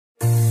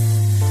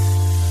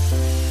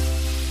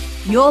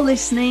You're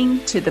listening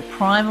to the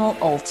Primal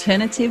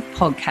Alternative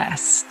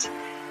Podcast.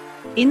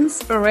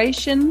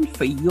 Inspiration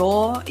for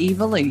your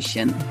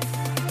evolution.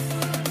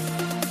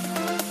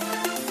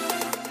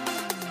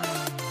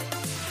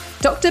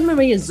 Dr.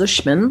 Maria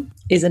Zushman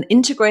is an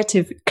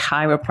integrative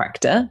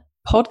chiropractor,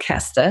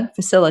 podcaster,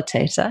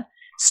 facilitator,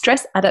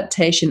 stress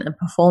adaptation and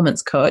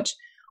performance coach,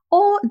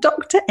 or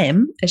Dr.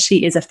 M, as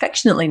she is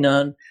affectionately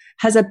known,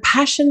 has a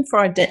passion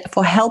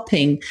for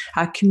helping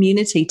our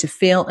community to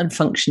feel and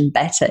function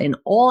better in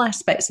all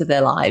aspects of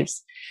their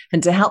lives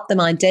and to help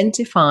them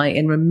identify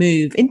and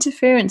remove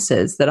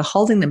interferences that are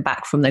holding them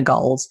back from their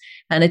goals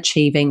and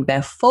achieving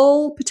their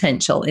full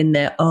potential in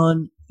their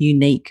own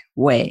unique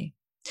way.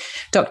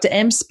 Dr.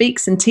 M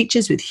speaks and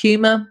teaches with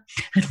humour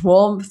and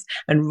warmth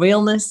and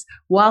realness,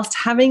 whilst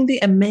having the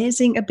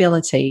amazing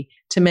ability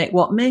to make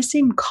what may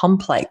seem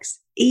complex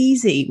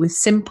easy with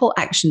simple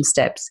action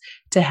steps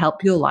to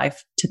help your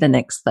life to the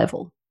next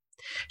level.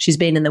 She's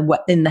been in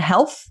the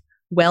health,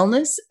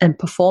 wellness, and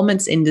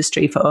performance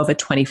industry for over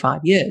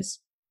 25 years.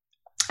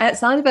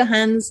 Outside of her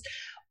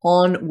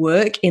hands-on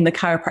work in the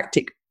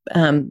chiropractic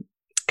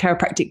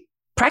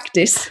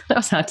practice, that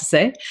was hard to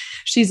say,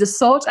 she's a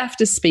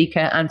sought-after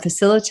speaker and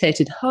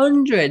facilitated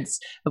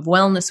hundreds of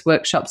wellness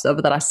workshops over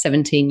the last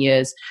 17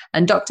 years.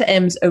 And Dr.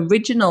 M's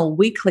original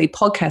weekly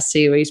podcast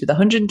series with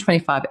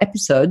 125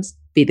 episodes,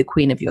 Be the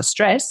Queen of Your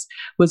Stress,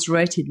 was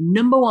rated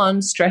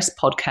 #1 stress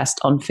podcast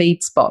on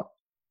FeedSpot.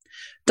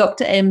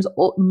 Dr. M's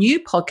new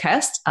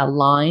podcast,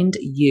 Aligned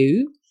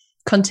You,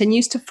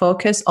 continues to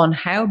focus on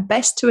how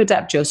best to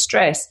adapt your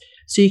stress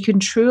so you can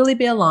truly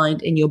be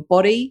aligned in your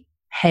body,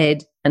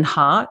 head, and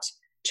heart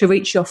to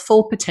reach your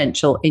full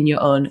potential in your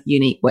own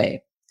unique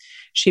way.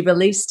 She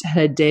released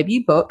her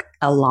debut book,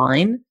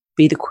 Align,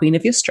 Be the Queen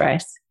of Your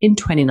Stress, in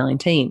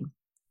 2019,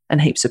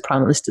 and heaps of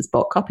Primalistas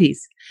bought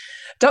copies.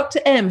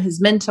 Dr. M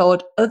has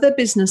mentored other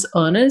business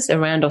owners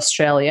around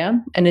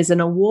Australia and is an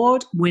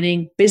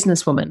award-winning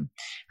businesswoman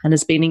and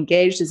has been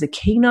engaged as a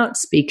keynote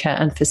speaker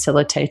and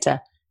facilitator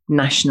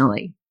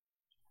nationally.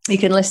 You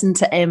can listen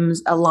to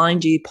M's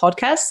Aligned You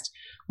podcast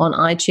on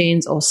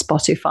iTunes or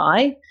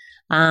Spotify.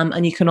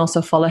 And you can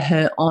also follow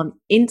her on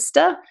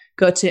Insta.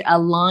 Go to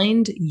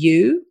Aligned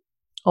You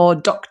or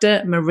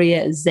Dr.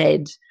 Maria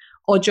Z,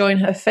 or join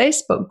her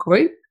Facebook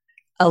group,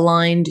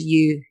 Aligned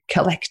You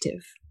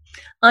Collective.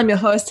 I'm your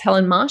host,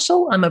 Helen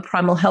Marshall. I'm a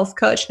primal health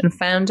coach and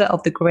founder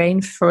of the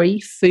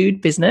grain-free food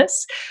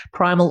business,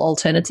 Primal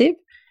Alternative.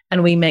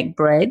 And we make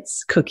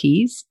breads,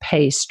 cookies,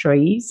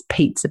 pastries,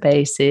 pizza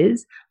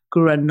bases,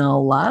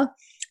 granola,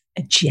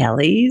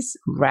 jellies,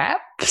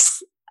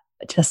 wraps.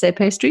 Did I say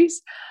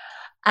pastries?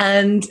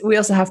 And we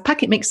also have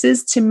packet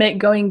mixes to make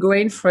going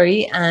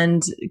grain-free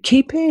and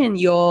keeping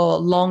your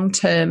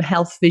long-term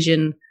health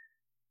vision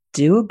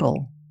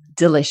doable,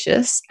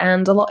 delicious,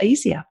 and a lot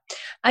easier.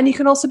 And you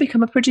can also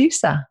become a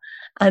producer.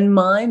 And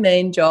my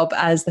main job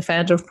as the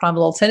founder of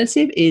Primal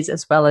Alternative is,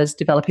 as well as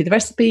developing the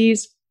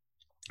recipes,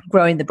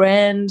 growing the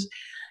brand,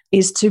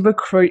 is to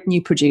recruit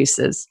new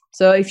producers.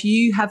 So if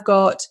you have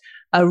got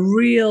a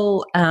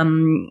real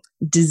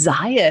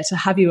desire to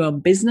have your own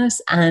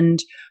business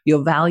and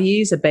your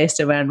values are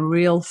based around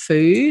real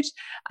food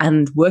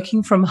and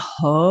working from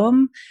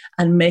home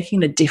and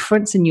making a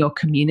difference in your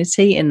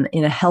community in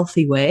a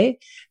healthy way,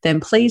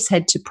 then please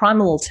head to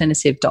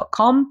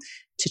primalalternative.com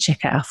to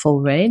check out our full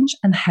range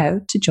and how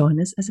to join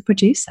us as a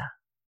producer.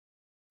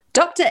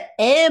 Dr.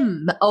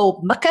 M.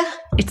 Oh, Mucka,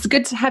 it's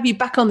good to have you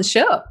back on the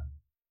show.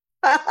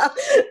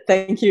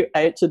 Thank you,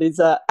 H. It is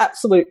an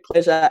absolute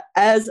pleasure,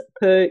 as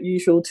per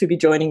usual, to be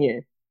joining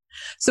you.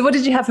 So what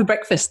did you have for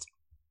breakfast?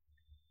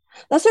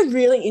 That's a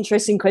really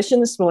interesting question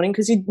this morning,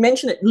 because you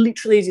mentioned it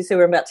literally as you said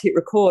we're about to hit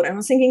record. And I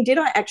was thinking, did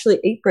I actually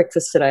eat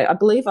breakfast today? I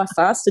believe I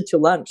fasted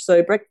till lunch.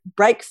 So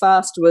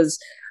breakfast was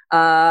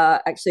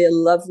actually a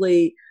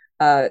lovely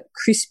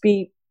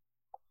crispy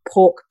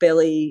pork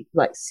belly,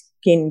 like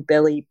skin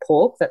belly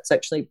pork. That's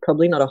actually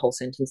probably not a whole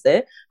sentence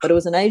there, but it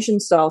was an Asian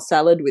style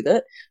salad with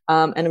it,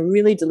 and a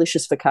really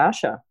delicious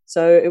focaccia.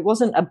 So it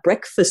wasn't a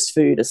breakfast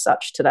food as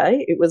such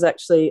today. It was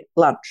actually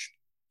lunch.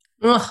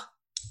 Oh,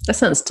 that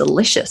sounds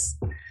delicious.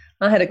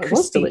 I had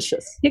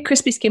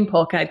crispy skin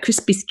pork. I had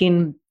crispy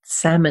skin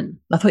salmon.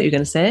 I thought you were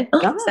going to say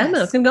Nice. Salmon.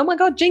 I was going to go, oh my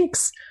God,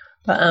 jinx.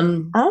 But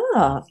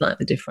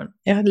slightly different.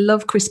 Yeah, I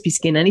love crispy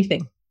skin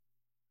anything.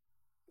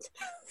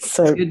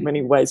 So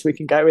many ways we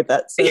can go with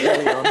that. So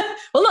early on.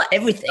 Well, not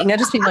everything. I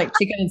just mean like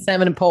chicken and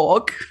salmon and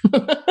pork.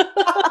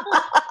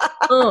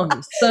 Oh,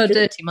 I'm so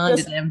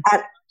dirty-minded, Em.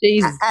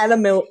 Jesus.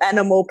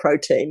 Animal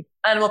protein.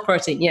 Animal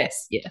protein,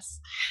 yes. Yes,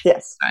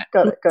 Right.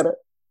 got it.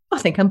 I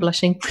think I'm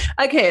blushing.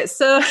 Okay,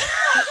 so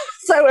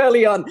so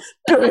early on.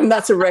 And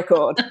that's a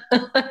record.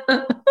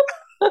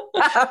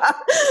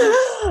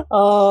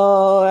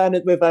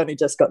 And we've only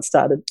just got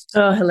started.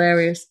 Oh,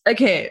 hilarious.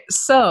 Okay,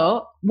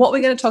 so what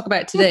we're going to talk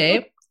about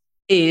today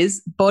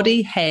is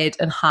body, head,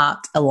 and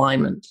heart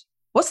alignment.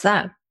 What's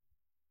that?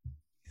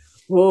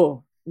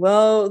 Whoa.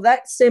 Well,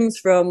 that stems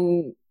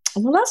from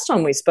the last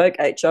time we spoke,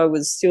 I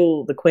was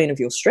still the queen of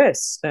your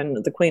stress and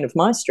the queen of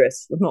my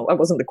stress. No, I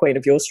wasn't the queen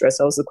of your stress.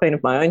 I was the queen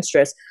of my own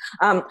stress.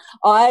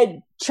 I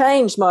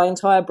changed my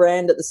entire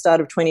brand at the start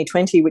of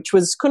 2020, which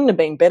couldn't have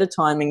been better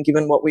timing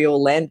given what we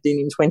all landed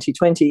in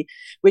 2020,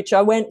 which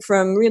I went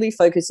from really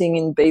focusing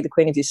in Be the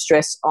Queen of Your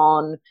Stress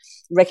on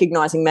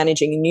recognizing,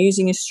 managing and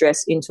using your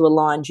stress into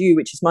Aligned You,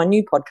 which is my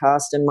new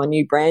podcast and my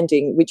new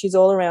branding, which is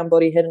all around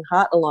body, head and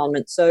heart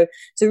alignment. So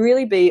to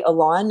really be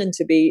aligned and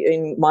to be,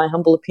 in my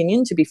humble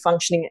opinion, to be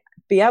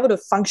able to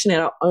function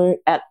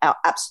at our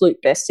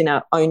absolute best in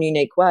our own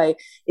unique way,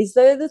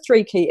 they're the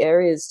three key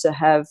areas to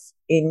have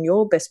in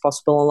your best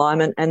possible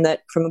alignment. And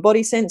that from a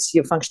body sense,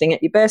 you're functioning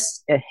at your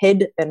best, a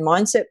head and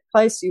mindset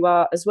place you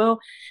are as well.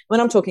 When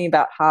I'm talking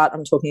about heart,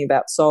 I'm talking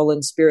about soul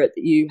and spirit,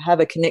 that you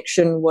have a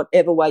connection,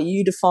 whatever way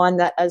you define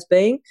that as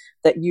being,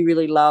 that you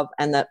really love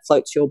and that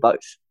floats your boat.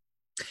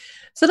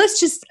 So let's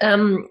just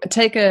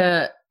take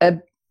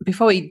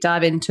before we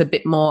dive into a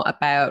bit more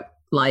about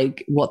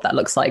like what that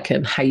looks like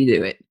and how you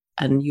do it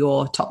and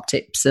your top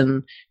tips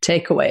and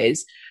takeaways,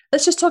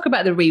 let's just talk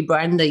about the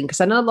rebranding, because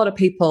I know a lot of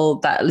people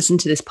that listen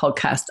to this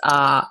podcast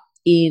are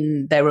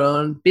in their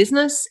own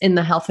business in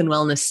the health and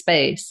wellness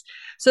space.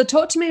 So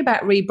talk to me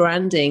about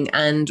rebranding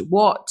and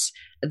what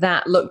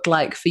that looked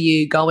like for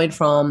you going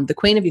from the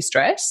Queen of Your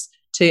Stress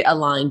to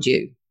Aligned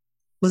You.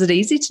 Was it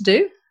easy to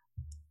do?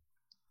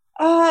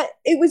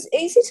 It was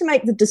easy to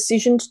make the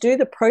decision to do.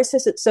 The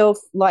process itself,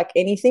 like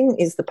anything,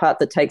 is the part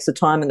that takes the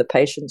time and the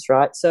patience,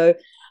 right? So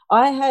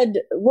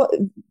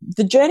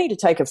the journey to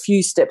take a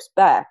few steps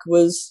back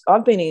was,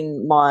 I've been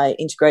in my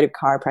integrative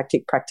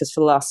chiropractic practice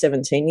for the last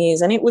 17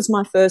 years, and it was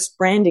my first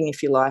branding,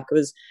 if you like.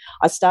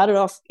 I started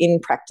off in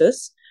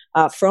practice.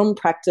 From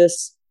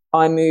practice,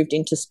 I moved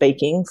into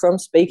speaking. From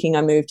speaking,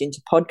 I moved into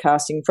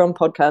podcasting. From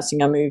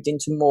podcasting, I moved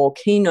into more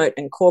keynote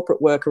and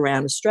corporate work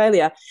around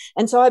Australia.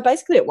 And so I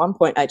basically, at one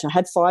point, I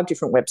had 5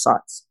 different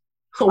websites.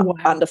 Oh, wow.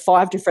 Under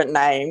 5 different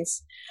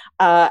names.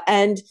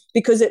 And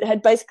because it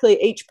had basically,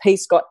 each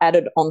piece got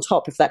added on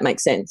top, if that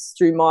makes sense,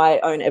 through my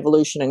own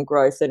evolution and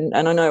growth. And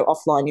I know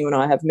offline you and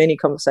I have many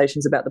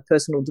conversations about the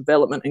personal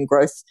development and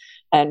growth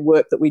and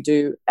work that we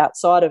do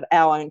outside of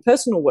our own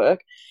personal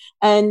work.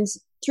 And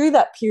through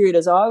that period,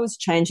 as I was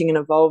changing and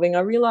evolving,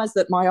 I realized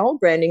that my old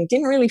branding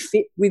didn't really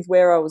fit with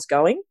where I was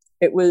going.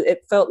 It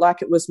felt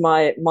like it was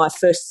my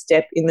first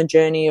step in the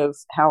journey of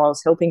how I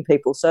was helping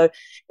people. So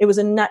it was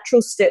a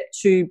natural step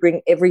to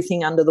bring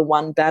everything under the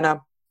one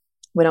banner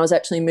when I was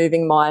actually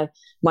moving my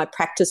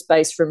practice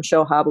base from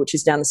Shellharbour, which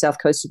is down the south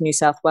coast of New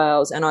South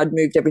Wales, and I'd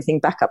moved everything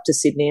back up to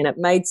Sydney, and it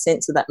made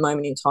sense at that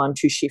moment in time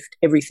to shift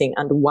everything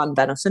under one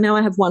banner. So now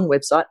I have one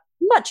website,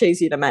 much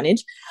easier to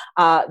manage,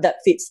 that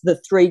fits the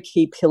 3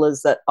 key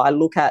pillars that I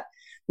look at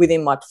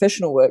within my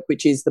professional work,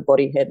 which is the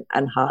body, head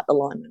and heart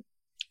alignment.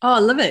 Oh, I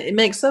love it. It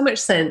makes so much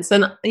sense.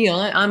 And, you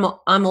know,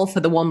 I'm all for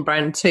the one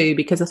brand too,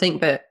 because I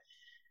think that,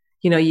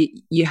 you know,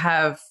 you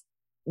have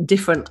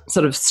different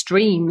sort of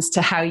streams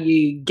to how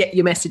you get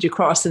your message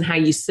across and how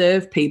you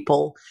serve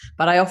people.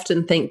 But I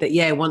often think that,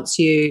 yeah, once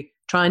you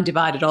try and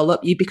divide it all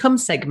up, you become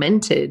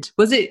segmented.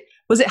 Was it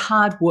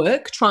hard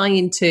work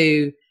trying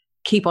to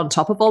keep on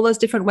top of all those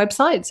different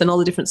websites and all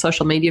the different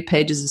social media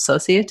pages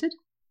associated?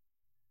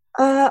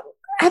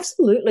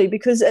 Absolutely,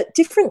 because at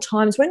different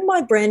times when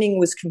my branding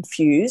was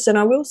confused, and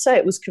I will say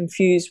it was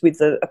confused with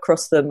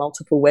across the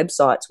multiple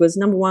websites, was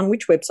number one,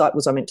 which website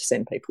was I meant to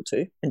send people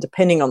to? And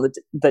depending on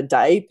the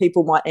day,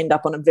 people might end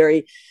up on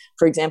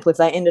for example, if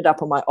they ended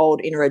up on my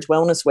old Inner Edge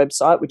Wellness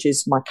website, which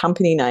is my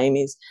company name,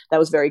 that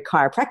was very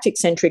chiropractic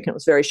centric and it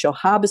was very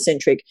Shellharbour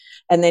centric.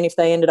 And then if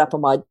they ended up on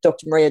my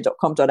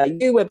drmaria.com.au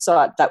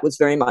website, that was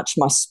very much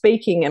my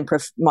speaking and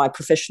my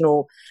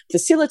professional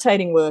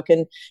facilitating work.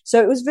 And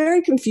so it was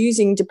very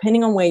confusing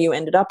depending on where you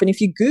ended up. And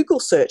if you Google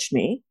searched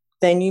me,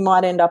 then you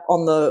might end up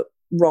on the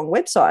wrong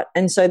website.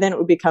 And so then it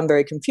would become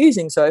very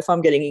confusing. So if I'm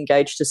getting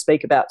engaged to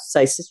speak about,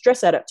 say,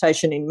 stress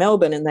adaptation in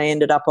Melbourne and they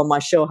ended up on my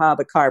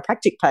Shellharbour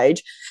chiropractic page,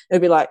 it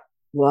would be like,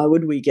 why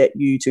would we get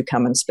you to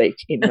come and speak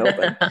in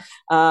Melbourne?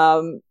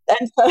 And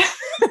so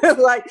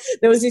like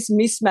there was this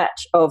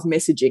mismatch of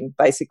messaging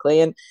basically.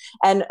 And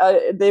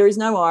there is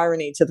no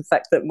irony to the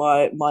fact that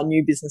my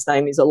new business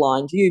name is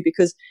Aligned You,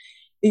 because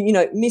you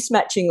know,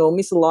 mismatching or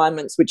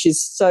misalignments, which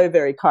is so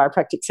very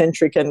chiropractic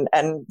centric and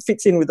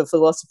fits in with the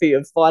philosophy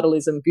of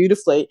vitalism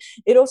beautifully,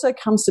 it also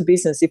comes to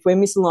business. If we're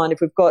misaligned, if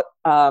we've got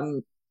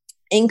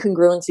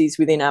incongruencies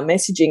within our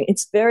messaging,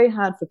 it's very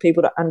hard for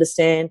people to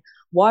understand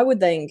why would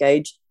they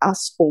engage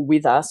us or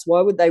with us? Why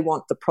would they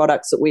want the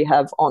products that we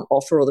have on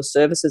offer or the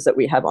services that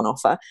we have on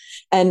offer?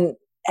 And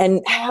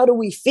how do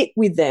we fit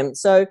with them?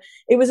 So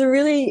it was a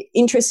really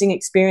interesting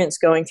experience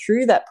going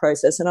through that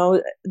process. And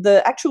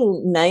the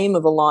actual name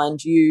of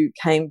Aligned You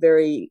came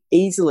very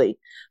easily.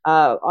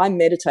 I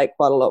meditate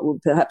quite a lot.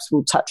 Perhaps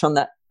we'll touch on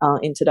that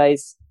in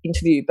today's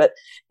interview. But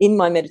in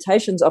my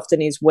meditations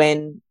often is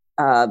when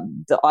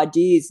the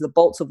ideas, the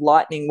bolts of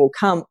lightning will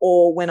come,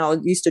 or when I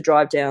used to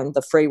drive down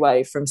the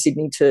freeway from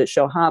Sydney to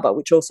Shell Harbour,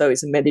 which also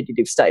is a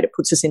meditative state. It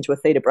puts us into a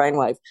theta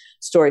brainwave,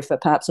 story for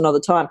perhaps another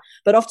time.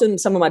 But often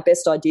some of my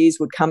best ideas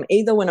would come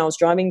either when I was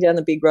driving down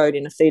the big road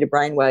in a theta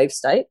brainwave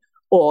state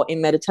or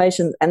in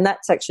meditation. And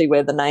that's actually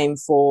where the name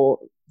for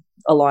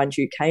Aligned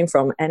You came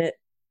from. And it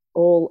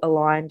all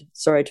aligned,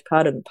 sorry to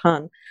pardon the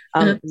pun,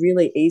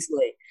 really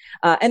easily.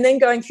 And then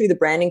going through the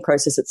branding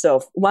process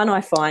itself, one, I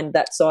find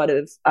that side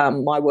of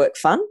my work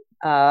fun,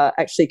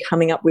 actually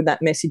coming up with that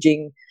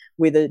messaging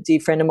with a dear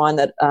friend of mine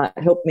that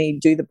helped me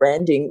do the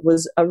branding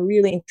was a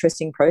really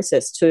interesting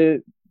process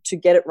to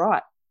get it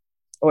right.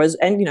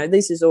 And,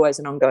 this is always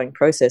an ongoing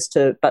process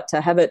but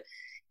to have it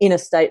in a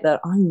state that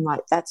I'm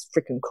like, that's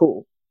freaking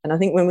cool. And I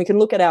think when we can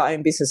look at our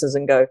own businesses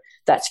and go,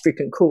 that's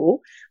freaking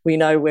cool, we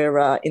know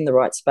we're in the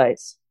right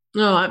space.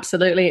 Oh,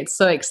 absolutely. It's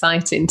so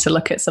exciting to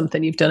look at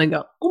something you've done and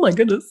go, oh my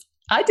goodness,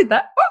 I did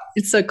that.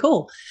 It's so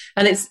cool.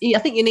 And I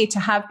think you need to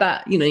have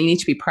that, you need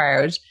to be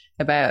proud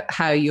about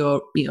how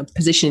you're,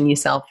 positioning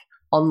yourself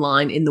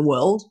online in the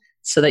world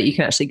so that you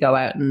can actually go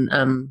out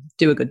and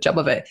do a good job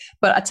of it.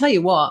 But I tell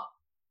you what,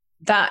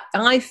 that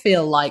I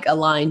feel like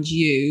Aligned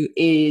You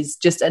is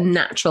just a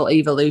natural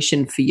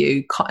evolution for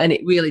you. And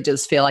it really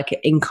does feel like it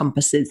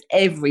encompasses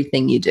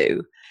everything you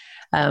do.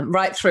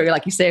 Right through,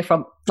 like you say,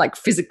 from like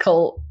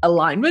physical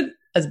alignment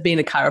as being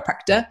a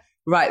chiropractor,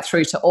 right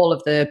through to all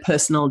of the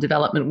personal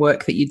development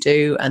work that you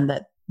do and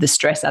the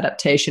stress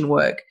adaptation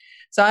work.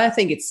 So I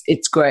think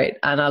it's great,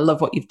 and I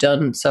love what you've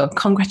done. So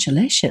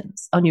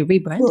congratulations on your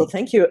rebranding. Well,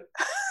 thank you.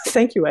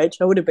 Thank you, H.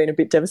 I would have been a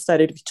bit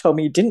devastated if you told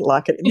me you didn't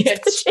like it in this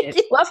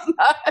particular moment.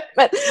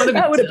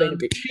 That would have been a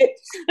bit shit.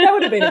 That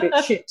would have been a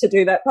bit shit to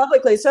do that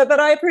publicly. But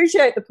I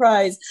appreciate the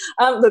praise.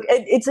 Look,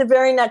 it's a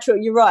very natural,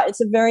 you're right,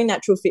 it's a very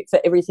natural fit for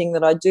everything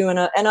that I do. And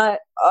I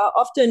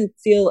often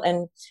feel,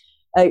 and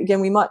again,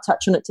 we might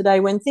touch on it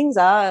today, when things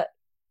are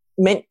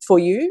meant for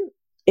you,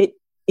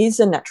 is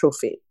a natural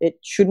fit. It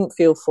shouldn't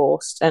feel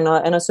forced. And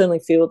I certainly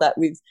feel that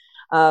with,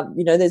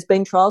 there's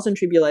been trials and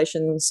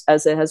tribulations,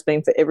 as there has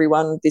been for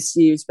everyone. This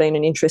year's been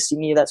an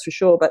interesting year, that's for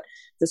sure. But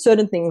the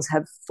certain things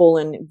have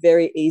fallen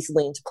very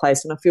easily into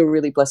place. And I feel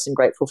really blessed and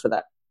grateful for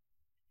that.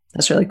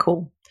 That's really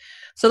cool.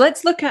 So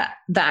let's look at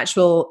the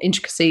actual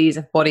intricacies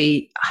of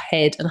body,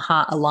 head, and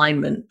heart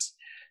alignment.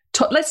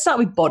 Let's start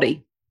with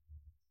body.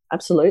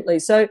 Absolutely.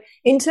 So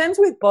in terms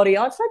with body,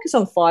 I focus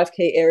on 5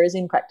 key areas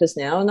in practice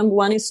now. Number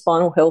 1 is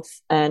spinal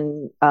health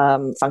and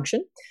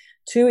function.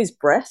 2 is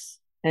breath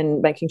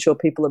and making sure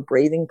people are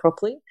breathing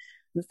properly.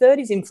 The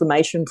 3rd is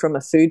inflammation from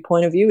a food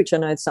point of view, which I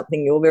know is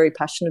something you're very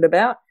passionate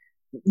about.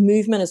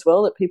 Movement as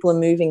well, that people are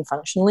moving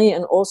functionally,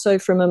 and also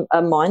from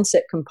a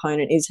mindset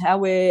component is how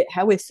we're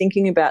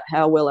thinking about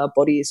how well our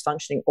body is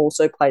functioning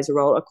also plays a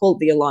role. I call it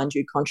the aligned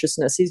you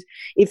consciousness. Is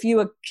if you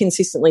are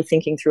consistently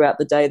thinking throughout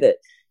the day that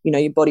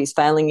your body's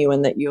failing you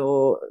and that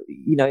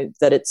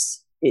that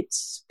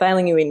it's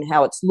failing you in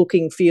how it's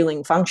looking,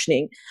 feeling,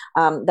 functioning,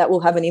 that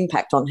will have an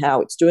impact on how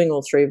it's doing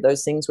all 3 of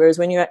those things. Whereas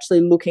when you're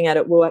actually looking at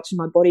it, well, actually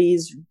my body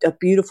is a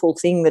beautiful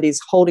thing that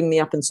is holding me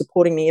up and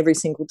supporting me every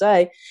single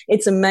day.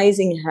 It's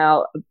amazing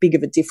how big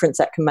of a difference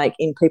that can make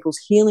in people's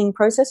healing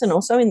process and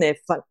also in their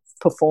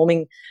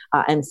performing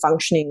and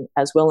functioning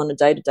as well on a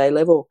day-to-day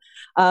level.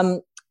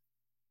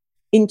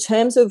 In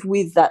terms of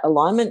with that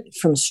alignment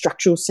from a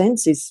structural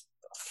sense is,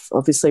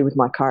 obviously with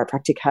my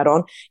chiropractic hat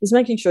on, is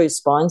making sure your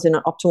spine's in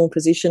an optimal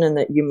position and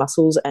that your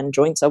muscles and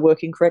joints are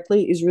working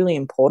correctly is really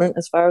important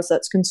as far as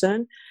that's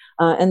concerned.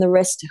 And the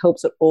rest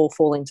helps it all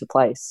fall into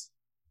place.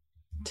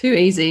 Too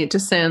easy. It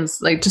just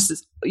sounds like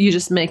you're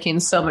just making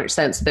so much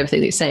sense with everything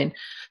that you're saying.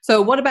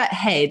 So what about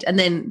head? And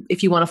then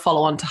if you want to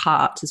follow on to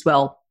heart as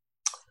well.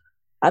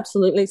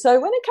 Absolutely. So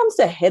when it comes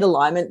to head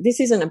alignment,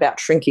 this isn't about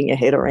shrinking your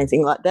head or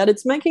anything like that.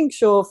 It's making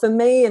sure, for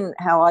me and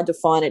how I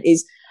define it,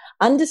 is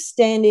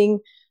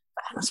understanding.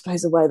 And I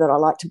suppose the way that I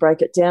like to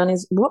break it down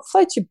is what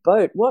floats your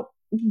boat, what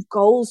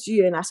goals do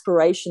you and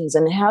aspirations,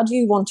 and how do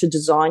you want to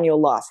design your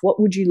life?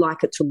 What would you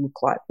like it to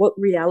look like? What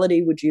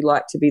reality would you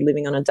like to be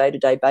living on a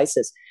day-to-day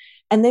basis?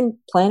 And then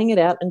planning it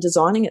out and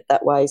designing it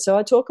that way. So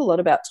I talk a lot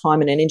about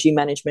time and energy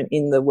management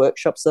in the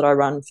workshops that I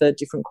run for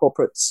different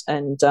corporates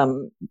and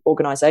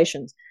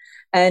organizations.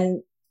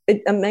 And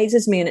it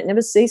amazes me, and it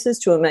never ceases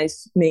to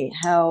amaze me,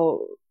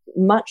 how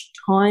much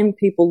time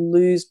people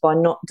lose by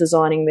not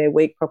designing their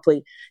week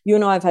properly. You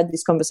and I have had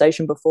this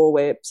conversation before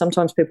where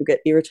sometimes people get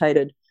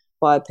irritated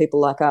by people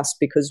like us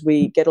because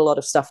we get a lot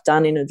of stuff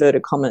done in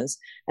inverted commas,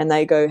 and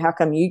they go, how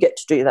come you get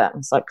to do that?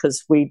 And it's like,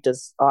 because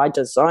I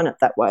design it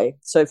that way.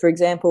 So for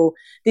example,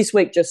 this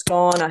week just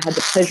gone, I had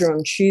the pleasure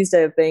on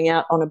Tuesday of being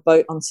out on a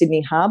boat on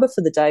Sydney Harbour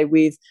for the day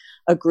with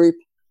a group,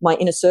 my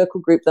inner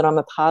circle group that I'm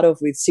a part of,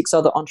 with 6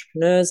 other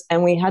entrepreneurs,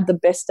 and we had the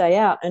best day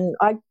out. And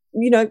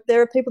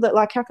there are people that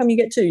like, how come you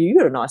got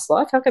a nice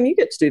life? How come you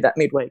get to do that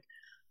midweek?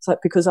 It's like,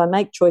 because I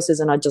make choices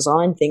and I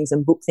design things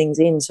and book things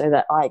in so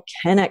that I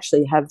can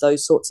actually have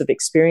those sorts of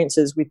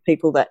experiences with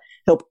people that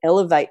help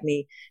elevate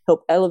me,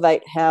 help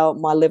elevate how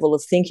my level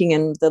of thinking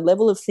and the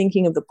level of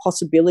thinking of the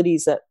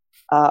possibilities that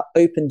are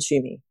open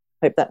to me.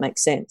 Hope that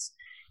makes sense.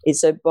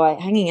 Is so by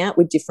hanging out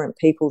with different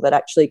people that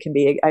actually can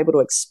be able to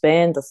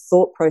expand the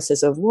thought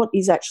process of what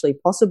is actually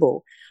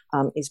possible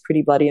is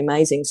pretty bloody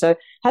amazing. So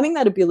having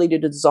that ability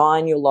to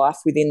design your life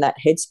within that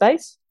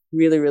headspace,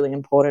 really, really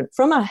important.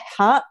 From a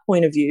heart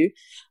point of view,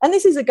 and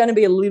this is going to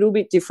be a little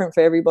bit different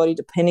for everybody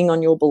depending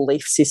on your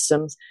belief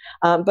systems,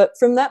 but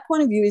from that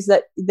point of view is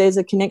that there's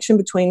a connection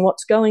between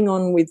what's going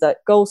on with that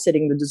goal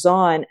setting, the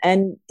design,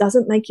 and does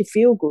it make you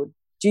feel good?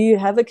 Do you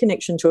have a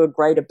connection to a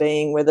greater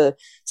being, whether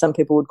some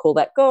people would call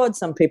that God,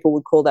 some people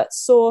would call that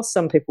source,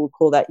 some people would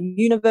call that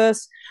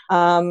universe?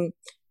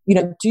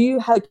 Do you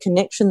have a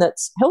connection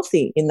that's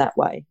healthy in that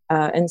way?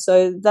 And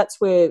so that's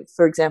where,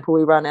 for example,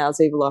 we run our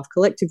Ziva Life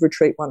Collective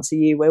retreat once a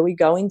year where we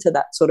go into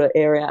that sort of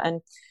area. And,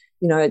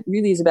 it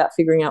really is about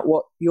figuring out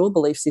what your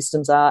belief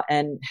systems are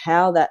and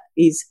how that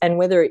is and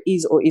whether it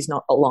is or is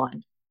not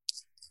aligned.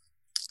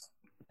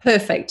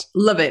 Perfect.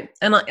 Love it.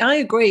 And I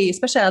agree,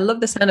 especially I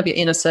love the sound of your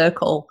inner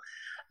circle.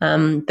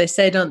 They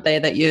say, don't they,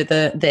 that you're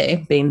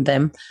they being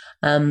them.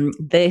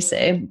 They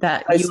say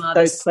that you are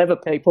those clever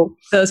people.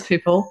 Those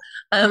people.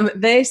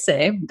 They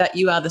say that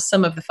you are the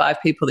sum of the 5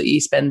 people that you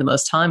spend the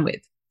most time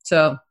with.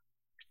 So,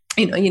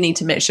 you need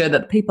to make sure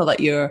that the people that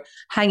you're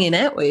hanging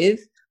out with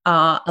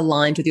are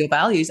aligned with your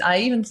values. I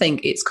even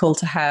think it's cool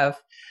to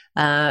have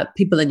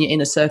people in your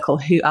inner circle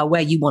who are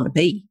where you want to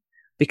be,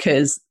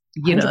 because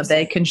 100%.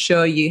 they can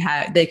show you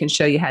how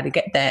to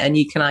get there, and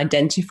you can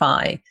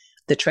identify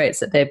the traits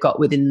that they've got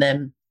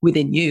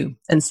within you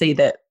and see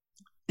that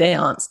they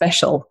aren't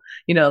special.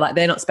 Like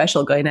they're not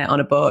special going out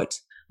on a boat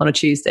on a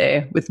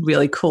Tuesday with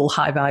really cool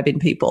high vibing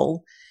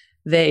people.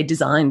 They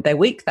designed their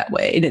week that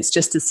way. And it's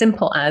just as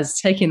simple as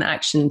taking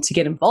action to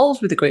get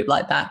involved with a group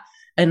like that.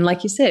 And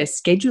like you say,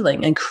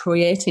 scheduling and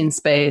creating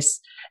space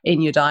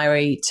in your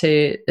diary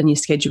and your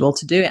schedule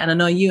to do it. And I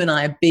know you and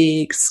I are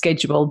big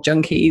schedule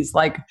junkies.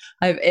 Like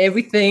I have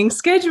everything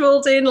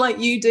scheduled in like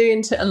you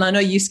do. And I know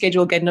you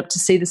schedule getting up to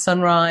see the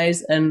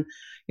sunrise, and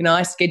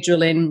I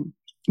schedule in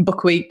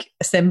book week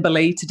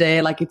assembly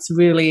today. Like it's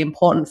really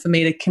important for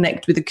me to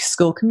connect with the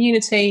school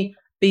community,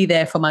 be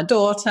there for my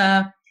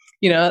daughter,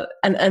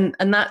 and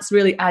that's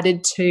really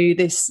added to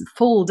this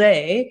full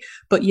day.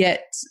 But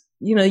yet,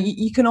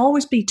 you can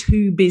always be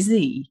too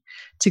busy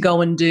to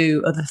go and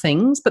do other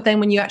things. But then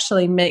when you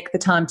actually make the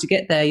time to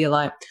get there, you're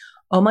like,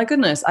 oh my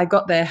goodness, I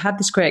got there, had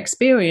this great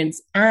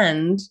experience,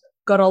 and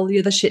got all the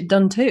other shit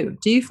done too.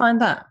 Do you find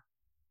that?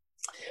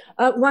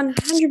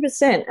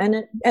 100%,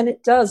 and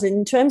it does.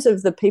 In terms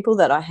of the people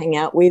that I hang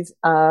out with,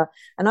 and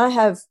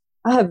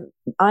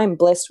I'm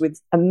blessed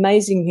with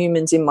amazing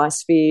humans in my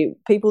sphere,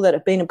 people that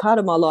have been a part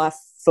of my life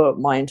for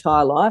my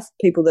entire life,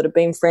 people that have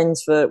been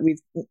friends with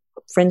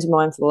friends of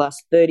mine for the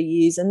last 30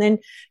 years, and then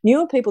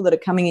newer people that are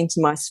coming into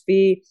my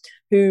sphere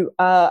who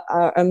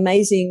are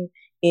amazing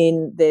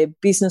in their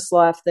business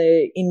life.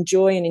 They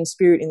enjoy and in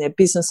spirit in their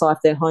business life,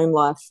 their home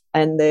life,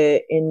 and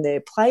in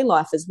their play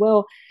life as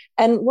well.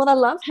 And what I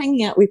love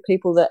hanging out with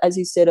people that, as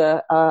you said,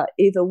 are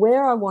either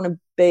where I want to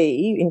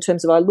be in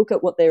terms of I look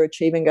at what they're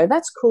achieving and go,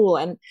 that's cool.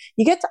 And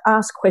you get to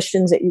ask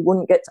questions that you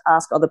wouldn't get to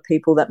ask other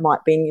people that might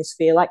be in your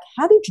sphere. Like,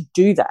 how did you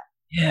do that?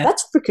 Yeah.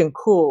 That's freaking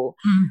cool.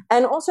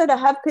 And also to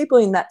have people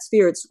in that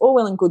sphere, it's all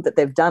well and good that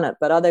they've done it,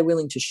 but are they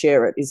willing to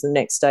share it is the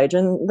next stage.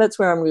 And that's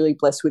where I'm really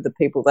blessed with the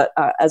people that,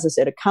 as I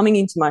said, are coming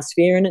into my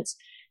sphere. And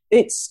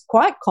it's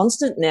quite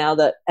constant now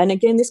that, and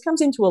again, this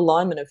comes into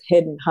alignment of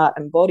head and heart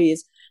and body,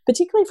 is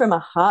particularly from a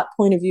heart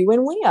point of view,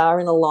 when we are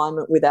in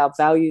alignment with our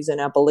values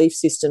and our belief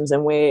systems,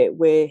 and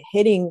we're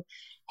heading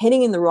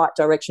in the right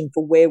direction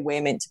for where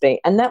we're meant to be.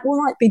 And that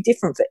might be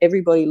different for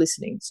everybody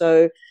listening.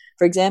 So,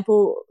 for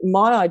example,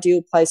 my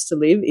ideal place to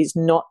live is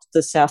not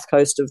the south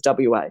coast of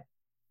WA.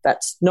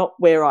 That's not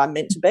where I'm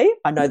meant to be.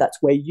 I know that's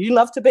where you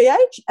love to be,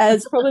 H,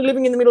 as probably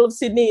living in the middle of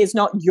Sydney is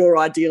not your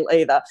ideal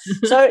either.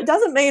 So it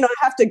doesn't mean I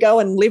have to go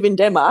and live in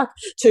Denmark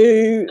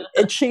to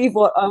achieve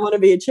what I want to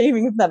be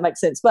achieving, if that makes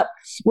sense. But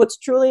what's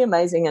truly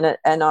amazing in it,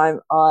 and I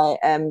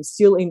am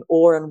still in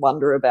awe and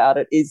wonder about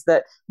it, is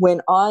that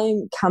when I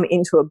come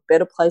into a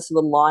better place of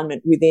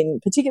alignment within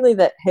particularly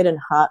that head and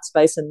heart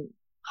space, and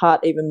heart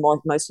even more,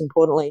 most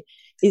importantly,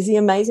 is the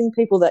amazing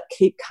people that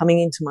keep coming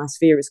into my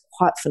sphere is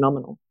quite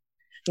phenomenal.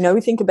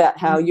 We think about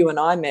how you and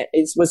I met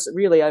was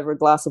really over a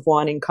glass of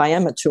wine in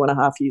Kiama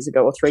 2.5 years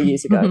ago or 3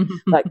 years ago.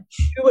 Like,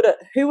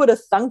 who would have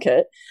thunk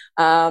it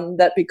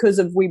that because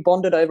of we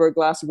bonded over a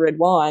glass of red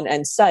wine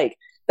and sake,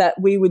 that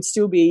we would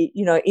still be,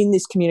 in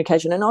this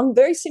communication and on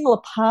very similar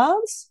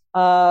paths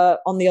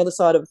on the other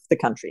side of the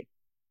country.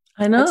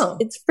 I know.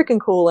 It's freaking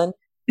cool. And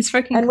it's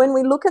freaking And when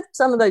we look at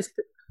some of those,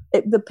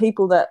 the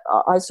people that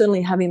I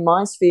certainly have in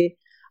my sphere,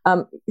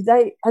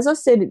 they, as I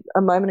said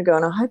a moment ago,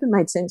 and I hope it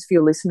made sense for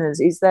your listeners,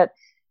 is that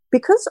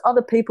because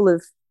other people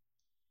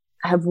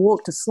have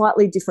walked a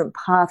slightly different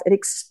path, it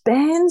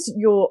expands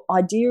your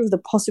idea of the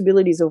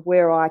possibilities of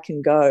where I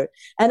can go.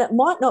 And it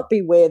might not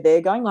be where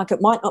they're going, like it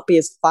might not be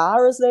as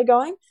far as they're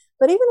going,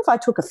 but even if I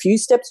took a few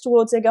steps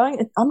towards their going,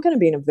 I'm going to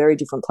be in a very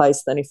different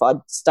place than if I'd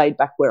stayed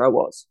back where I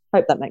was.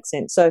 Hope that makes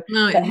sense. So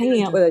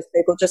hanging out with those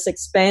people just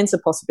expands the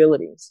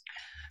possibilities.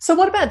 So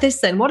what about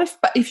this then? What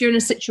if you're in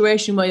a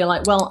situation where you're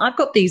like, well, I've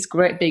got these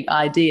great big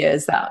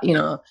ideas that,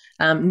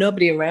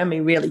 nobody around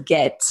me really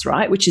gets,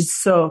 right? Which is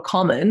so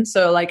common.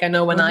 So like, I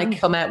know when I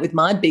come out with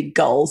my big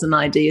goals and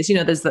ideas,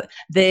 there's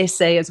they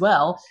say as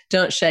well,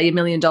 don't share your $1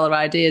 million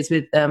ideas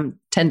with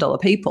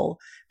 $10 people,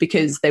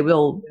 because they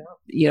will,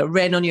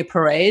 rain on your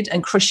parade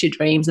and crush your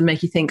dreams and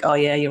make you think, oh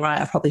yeah, you're right,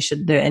 I probably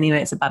shouldn't do it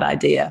anyway. It's a bad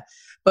idea.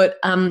 But,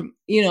 I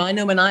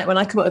know when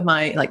I come up with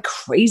my like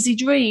crazy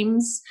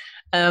dreams,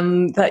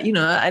 that,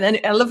 and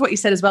I love what you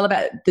said as well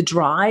about the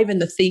drive and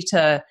the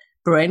theta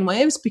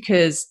brainwaves,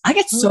 because I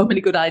get so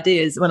many good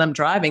ideas when I'm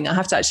driving. I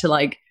have to actually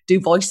like do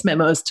voice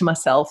memos to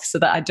myself so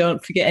that I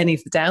don't forget any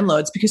of the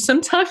downloads, because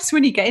sometimes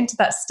when you get into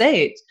that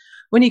state,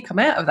 when you come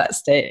out of that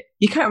state,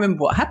 you can't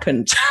remember what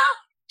happened.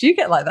 Do you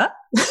get like that?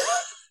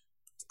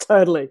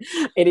 Totally.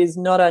 It is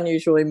not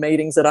unusual in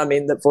meetings that I'm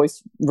in that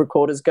voice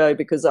recorders go,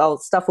 because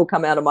stuff will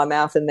come out of my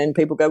mouth and then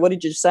people go, what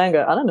did you say? And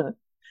go, I don't know.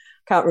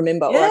 Can't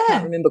remember, or I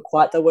can't remember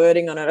quite the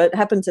wording on it. It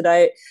happened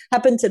today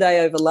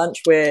over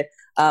lunch, where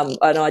an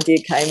idea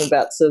came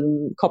about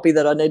some copy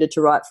that I needed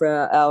to write for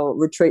our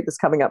retreat that's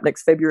coming up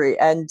next February.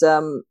 And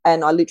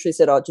I literally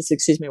said, just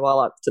excuse me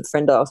to the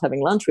friend I was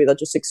having lunch with,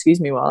 just excuse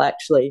me while I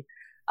actually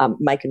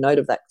make a note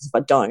of that, because if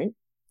I don't,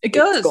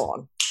 it's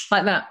gone.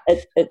 Like that.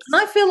 And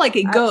I feel like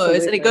it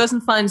goes and it goes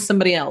and finds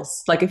somebody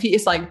else. Like if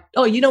it's like,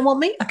 oh, you don't want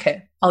me?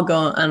 Okay, I'll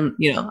go and,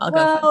 I'll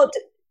go.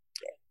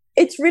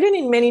 It's written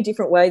in many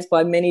different ways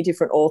by many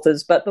different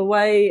authors, but the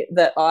way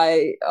that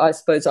I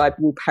suppose I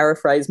will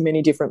paraphrase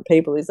many different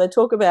people is they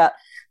talk about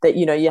that,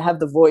 you have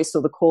the voice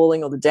or the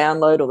calling or the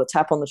download or the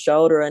tap on the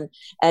shoulder.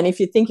 And if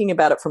you're thinking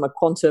about it from a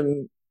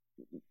quantum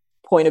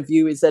point of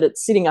view, is that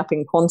it's sitting up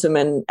in quantum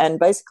and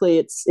basically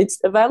it's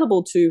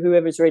available to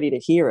whoever's ready to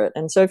hear it.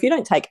 And so if you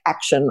don't take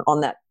action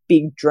on that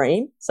big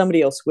dream,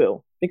 somebody else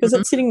will, because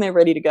it's sitting there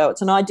ready to go.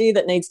 It's an idea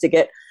that needs to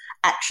get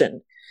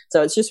action.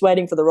 So it's just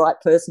waiting for the right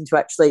person to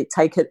actually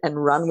take it and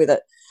run with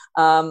it.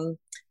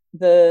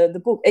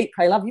 The book Eat,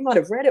 Pray, Love, you might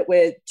have read it,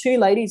 where two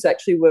ladies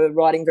actually were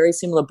writing very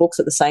similar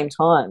books at the same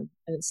time.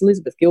 And it's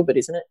Elizabeth Gilbert,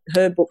 isn't it?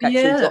 Her book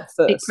actually dropped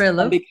first. Eat, Pray,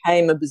 Love. And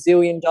became a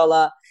bazillion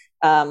dollar.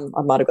 I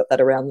might have got that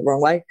around the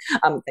wrong way.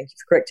 Thank you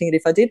for correcting it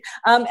if I did.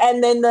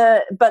 And then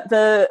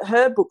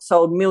her book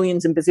sold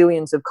millions and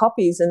bazillions of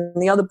copies, and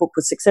the other book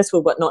was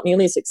successful, but not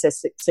nearly as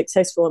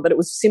successful. But it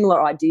was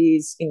similar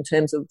ideas in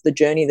terms of the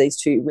journey these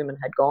two women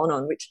had gone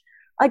on, which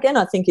again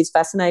I think is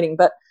fascinating.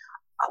 But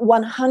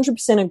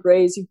 100%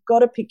 agrees. You've got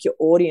to pick your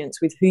audience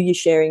with who you're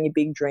sharing your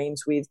big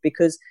dreams with,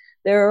 because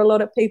there are a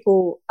lot of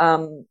people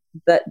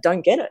that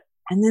don't get it.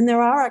 And then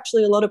there are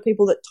actually a lot of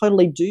people that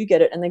totally do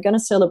get it, and they're going to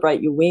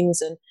celebrate your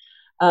wins. And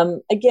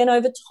again,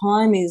 over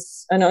time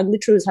and I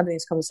literally was having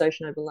this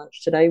conversation over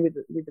lunch today with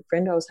a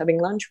friend I was having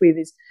lunch with,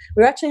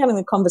 we were actually having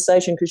a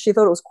conversation because she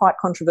thought it was quite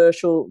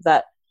controversial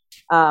that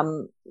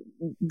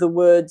the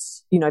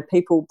words,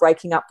 people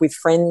breaking up with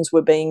friends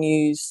were being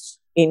used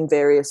in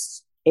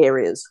various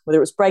areas, whether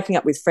it was breaking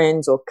up with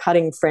friends or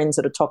cutting friends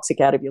that are toxic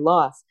out of your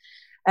life.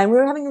 And we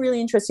were having a really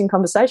interesting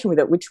conversation with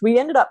it, which we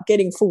ended up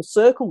getting full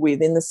circle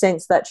with, in the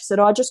sense that she said,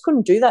 I just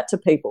couldn't do that to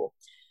people.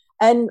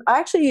 And I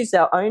actually used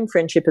our own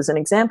friendship as an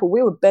example.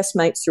 We were best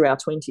mates through our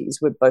 20s.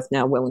 We're both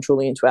now well and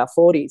truly into our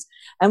 40s.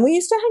 And we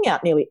used to hang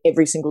out nearly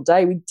every single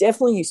day. We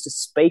definitely used to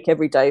speak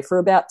every day for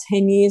about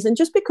 10 years. And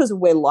just because of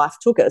where life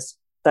took us,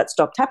 that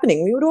stopped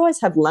happening. We would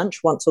always have lunch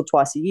once or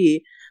twice a year.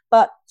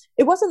 But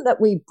it wasn't that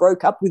we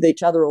broke up with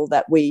each other or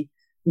that we,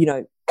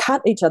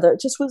 cut each other.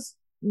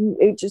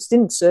 It just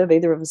didn't serve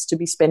either of us to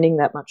be spending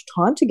that much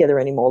time together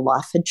anymore.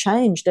 Life had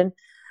changed.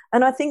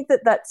 And I think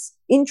that that's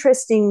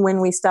interesting when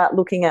we start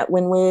looking at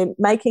when we're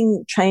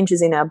making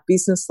changes in our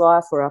business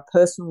life or our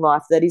personal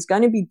life that is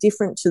going to be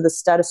different to the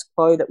status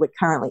quo that we're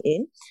currently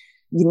in.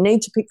 You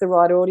need to pick the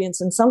right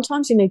audience, and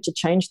sometimes you need to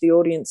change the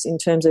audience in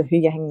terms of who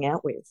you're hanging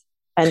out with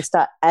and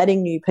start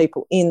adding new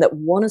people in that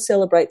want to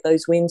celebrate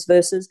those wins,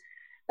 versus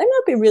they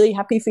might be really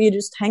happy for you to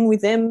just hang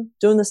with them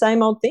doing the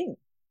same old thing,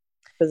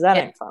 because that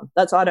ain't fun.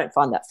 I don't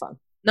find that fun.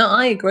 No,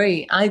 I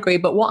agree.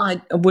 But what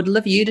I would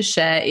love you to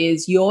share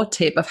is your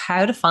tip of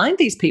how to find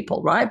these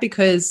people, right?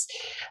 Because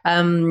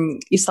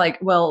it's like,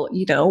 well,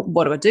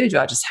 what do? Do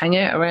I just hang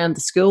out around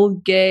the school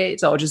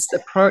gate, or just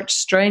approach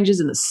strangers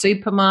in the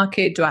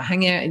supermarket? Do I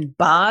hang out in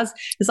bars?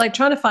 It's like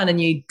trying to find a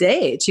new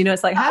date.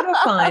 It's like, how do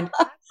I find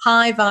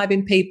high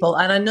vibing people?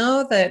 And I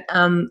know that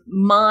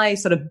my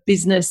sort of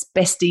business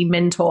bestie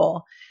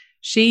mentor,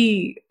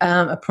 she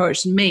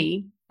approached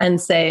me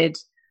and said,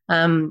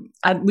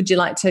 would you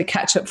like to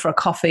catch up for a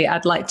coffee?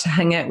 I'd like to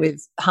hang out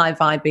with a high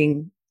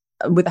vibing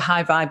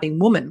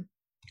woman,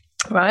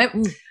 right?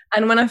 Mm.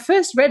 And when I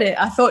first read it,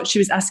 I thought she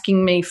was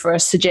asking me for a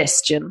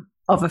suggestion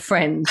of a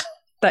friend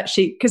that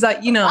because I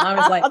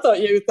was like, I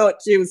thought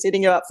she was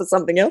hitting you up for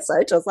something else.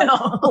 I was like,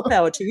 all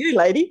power to you,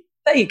 lady.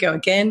 There you go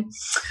again.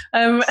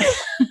 No,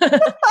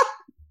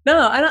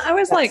 and I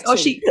was like,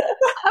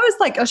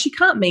 she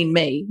can't mean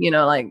me,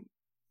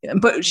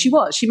 But she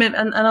meant,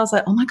 and I was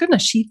like, oh my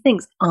goodness, she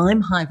thinks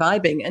I'm high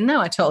vibing. And now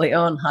I totally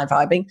own high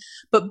vibing.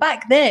 But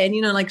back then,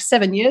 like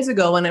 7 years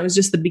ago, when it was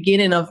just the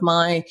beginning of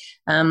my,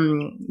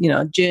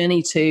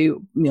 journey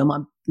to,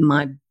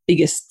 my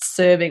biggest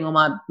serving or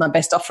my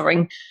best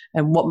offering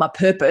and what my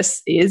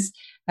purpose is,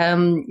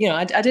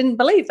 I didn't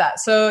believe that.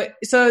 So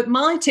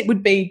my tip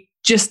would be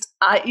just,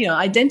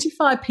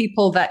 identify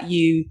people that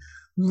you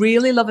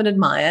really love and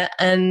admire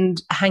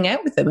and hang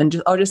out with them, and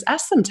just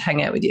ask them to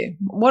hang out with you.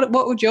 What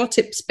would your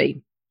tips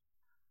be?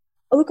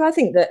 Oh, look, I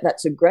think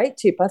that's a great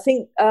tip. I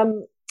think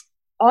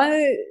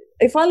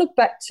if I look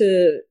back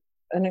to,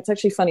 and it's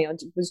actually funny, I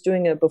was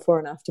doing a before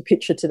and after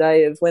picture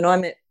today of when I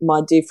met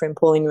my dear friend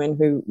Pauline Nguyen,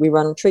 who we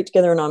run a retreat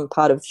together, and I'm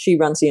part of. She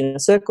runs the Inner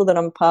Circle that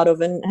I'm part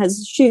of, and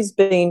she's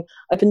been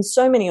opened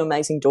so many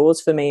amazing doors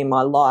for me in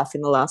my life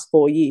in the last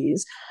 4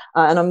 years.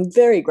 And I'm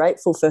very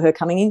grateful for her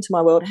coming into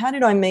my world. How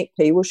did I meet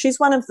P? Well, she's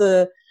one of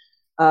the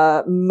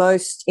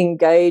most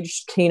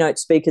engaged keynote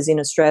speakers in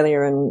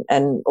Australia,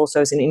 and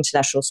also as an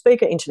international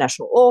speaker,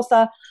 international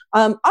author.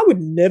 I would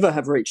never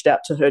have reached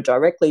out to her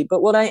directly,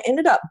 but what I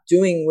ended up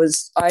doing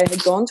was I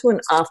had gone to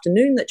an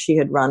afternoon that she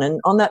had run, and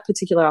on that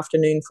particular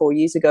afternoon 4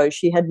 years ago,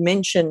 she had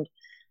mentioned,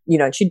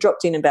 she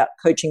dropped in about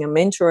coaching and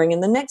mentoring,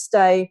 and the next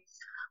day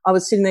I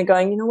was sitting there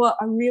going, you know what,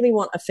 I really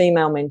want a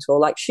female mentor.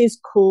 Like, she's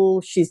cool,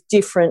 she's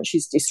different,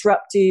 she's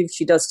disruptive,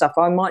 she does stuff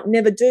I might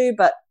never do,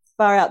 but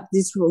far out,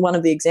 this was one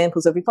of the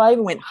examples of if I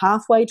even went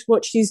halfway to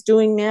what she's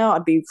doing now,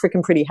 I'd be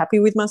freaking pretty happy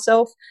with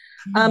myself.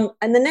 And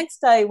the next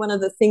day, one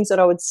of the things that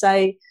I would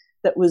say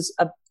that was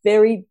a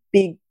very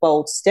big,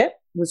 bold step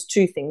was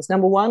two things.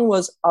 Number one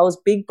was I was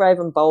big, brave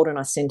and bold, and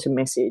I sent a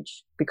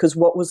message, because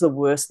what was the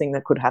worst thing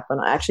that could happen?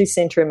 I actually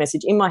sent her a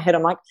message. In my head,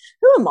 I'm like,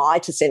 who am I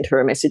to send her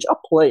a message? Oh,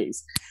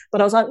 please.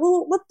 But I was like,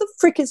 well, what the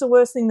frick is the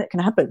worst thing that can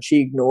happen? She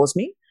ignores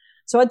me.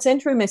 So I'd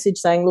sent her a message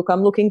saying, look,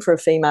 I'm looking for a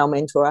female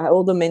mentor.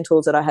 All the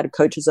mentors that I had,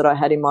 coaches that I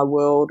had in my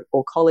world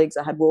or colleagues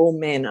I had were all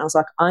men. I was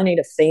like, I need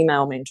a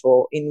female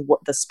mentor in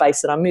the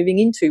space that I'm moving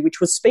into,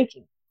 which was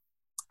speaking.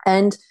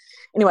 And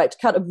anyway, to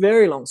cut a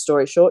very long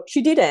story short,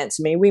 she did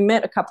answer me. We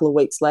met a couple of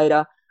weeks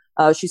later.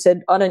 She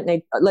said,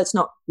 let's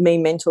not me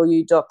mentor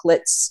you, Doc.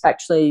 Let's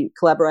actually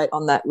collaborate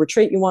on that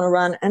retreat you want to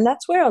run. And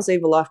that's where our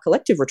Ziva Life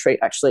Collective retreat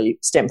actually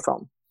stemmed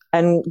from.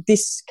 And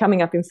this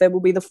coming up in February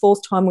will be the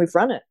fourth time we've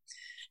run it.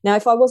 Now,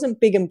 if I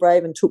wasn't big and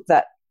brave and took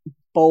that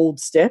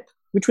bold step,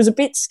 which was a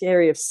bit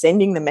scary of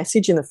sending the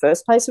message in the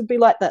first place, it would be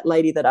like that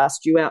lady that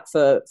asked you out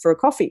for a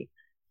coffee.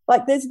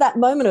 Like, there's that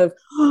moment of,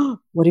 oh,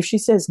 what if she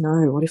says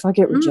no? What if I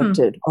get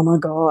rejected? Oh, my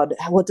God,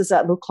 what does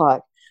that look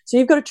like? So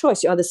you've got a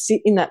choice. You either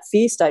sit in that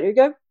fear state or you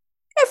go,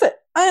 F it,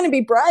 I'm going to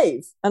be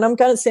brave and I'm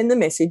going to send the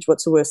message.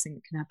 What's the worst thing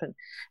that can happen?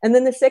 And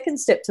then the second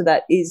step to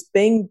that is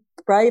being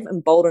brave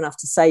and bold enough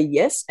to say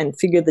yes and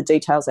figure the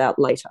details out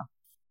later.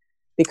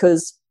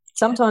 Because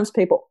sometimes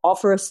people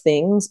offer us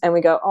things and we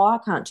go, oh, I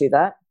can't do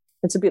that.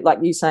 It's a bit like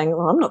you saying,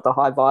 oh, I'm not the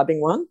high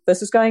vibing one,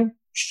 versus going,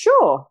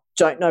 sure,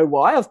 don't know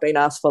why, I've been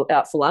asked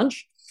out for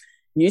lunch.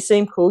 You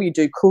seem cool, you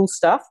do cool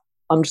stuff.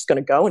 I'm just going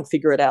to go and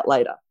figure it out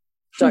later.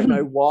 Don't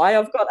know why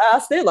I've got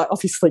asked there. Like,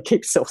 obviously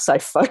keep yourself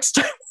safe, folks.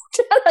 Don't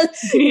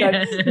meet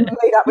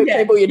up with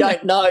people you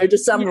don't know,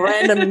 just some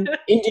random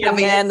Indian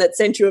man that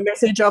sent you a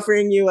message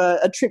offering you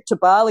a trip to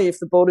Bali if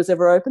the borders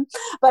ever open.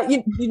 But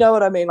you know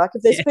what I mean. Like,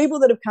 if there's people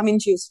that have come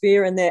into your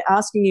sphere and they're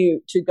asking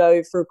you to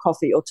go for a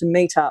coffee or to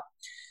meet up,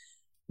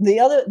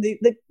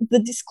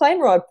 the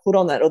disclaimer I'd put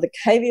on that, or the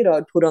caveat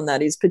I'd put on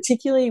that, is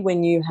particularly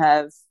when you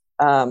have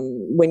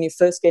when you're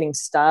first getting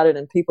started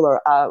and people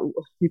are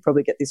you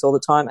probably get this all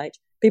the time, H,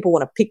 people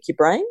want to pick your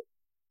brain.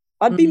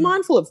 I'd be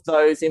mindful of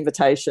those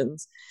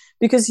invitations,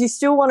 because you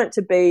still want it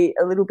to be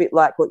a little bit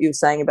like what you were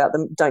saying about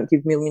them. Don't give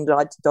 $1 million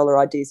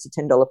ideas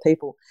to $10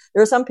 people.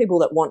 There are some people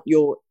that want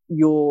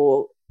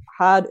your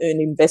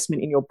hard-earned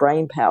investment in your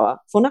brain power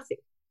for nothing,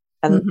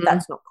 and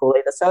that's not cool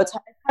either. So it's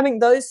having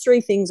those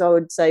three things I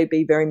would say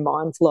be very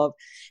mindful of.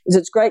 Is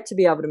it's great to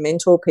be able to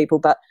mentor people,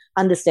 but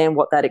understand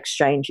what that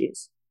exchange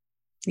is.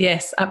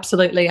 Yes,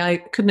 absolutely. I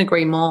couldn't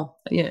agree more.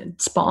 Yeah,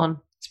 spot on.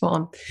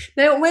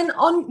 Now,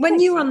 when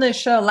you were on the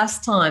show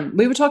last time,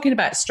 we were talking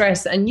about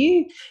stress, and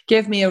you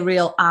gave me a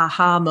real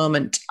aha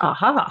moment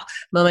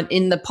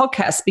in the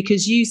podcast,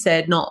 because you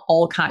said not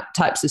all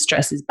types of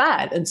stress is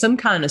bad, and some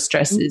kind of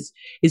stress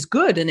is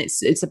good, and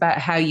it's about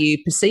how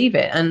you perceive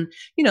it. And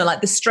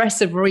like the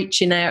stress of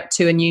reaching out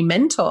to a new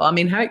mentor. I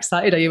mean, how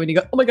excited are you when you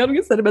go, oh my God, I'm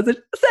going to send a message,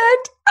 send,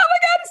 oh my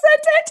God, I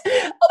sent it,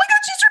 oh my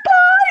God, she's replied.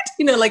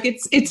 Like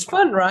it's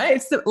fun, right?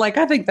 It's like,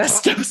 I think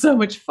that's so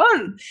much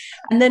fun.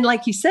 And then,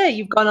 like you say,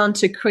 you've gone on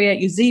to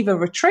create your Ziva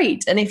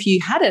retreat. And if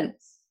you hadn't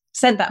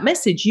sent that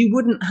message, you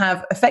wouldn't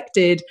have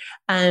affected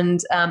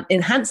and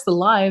enhanced the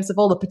lives of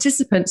all the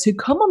participants who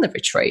come on the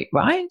retreat,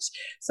 right?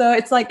 So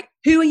it's like,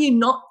 who are you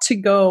not to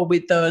go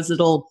with those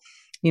little,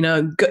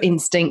 gut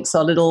instincts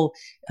or little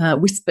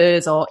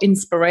whispers or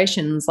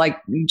inspirations?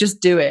 Like, you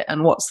just do it,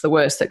 and what's the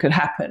worst that could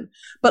happen?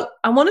 But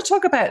I want to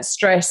talk about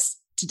stress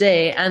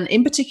today, and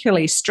in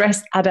particularly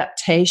stress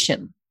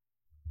adaptation.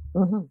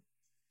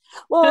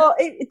 Well,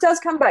 it does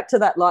come back to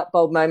that light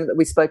bulb moment that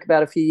we spoke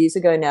about a few years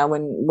ago now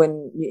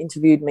when you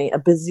interviewed me a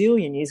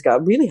bazillion years ago. I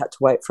really had to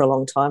wait for a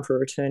long time for a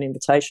return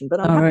invitation, but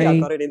I'm happy I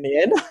got it in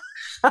the end.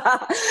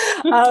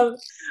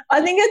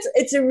 I think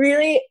it's a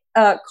really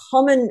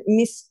common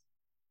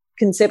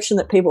misconception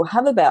that people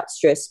have about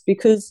stress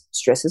because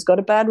stress has got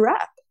a bad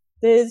rap.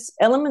 There's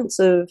elements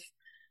of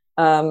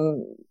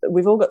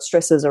we've all got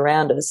stressors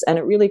around us, and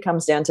it really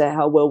comes down to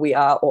how well we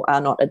are or are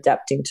not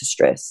adapting to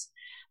stress.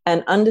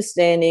 And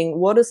understanding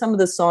what are some of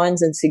the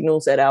signs and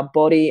signals that our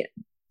body,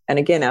 and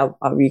again,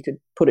 you could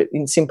put it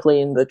in simply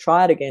in the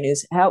triad again,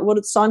 is what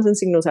are the signs and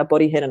signals our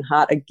body, head and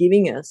heart are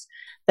giving us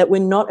that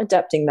we're not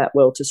adapting that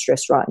well to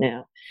stress right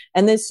now.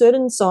 And there's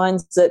certain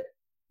signs that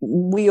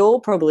we all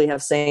probably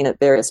have seen at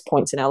various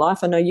points in our life.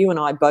 I know you and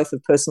I both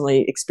have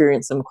personally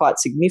experienced them quite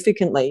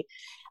significantly.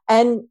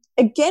 And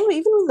again,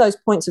 even with those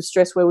points of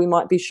stress where we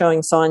might be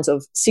showing signs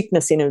of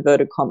sickness in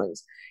inverted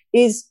commas,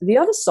 is the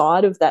other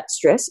side of that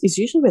stress is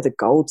usually where the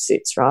gold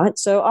sits, right?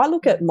 So I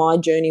look at my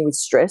journey with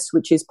stress,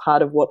 which is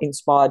part of what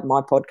inspired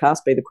my podcast,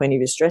 Be the Queen of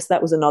Your Stress.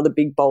 That was another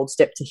big, bold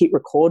step to hit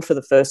record for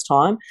the first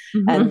time.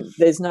 Mm-hmm. And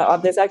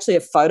there's actually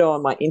a photo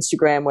on my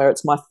Instagram where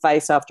it's my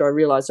face after I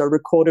realized I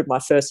recorded my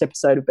first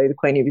episode of Be the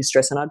Queen of Your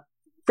Stress, and I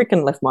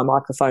freaking left my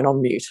microphone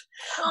on mute.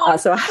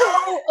 So I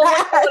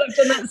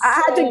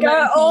had to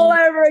go all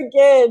over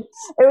again.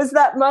 It was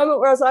that moment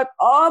where I was like,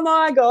 oh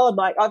my God,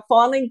 like I've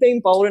finally been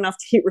bold enough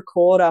to hit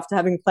record after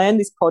having planned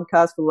this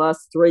podcast for the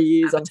last 3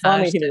 years. I'm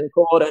finally hitting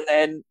record,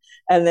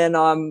 and then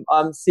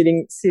I'm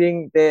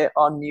sitting there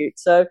on mute.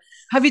 So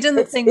have you done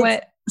the thing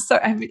where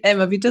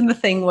have you done the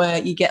thing where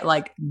you get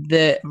like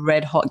the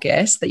red hot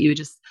guest that you were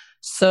just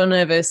so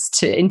nervous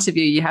to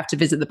interview, you have to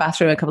visit the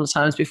bathroom a couple of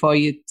times before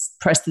you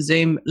press the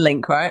Zoom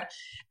link, right?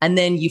 And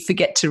then you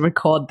forget to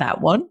record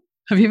that one.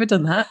 Have you ever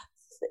done that?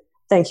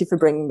 Thank you for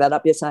bringing that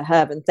up. Yes, I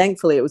have. And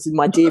thankfully it was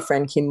my dear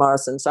friend Kim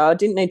Morrison. So I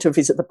didn't need to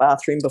visit the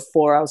bathroom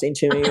before I was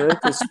interviewing her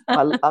because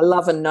I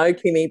love and know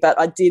Kimmy, but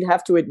I did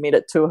have to admit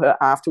it to her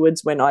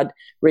afterwards when I'd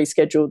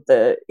rescheduled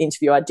the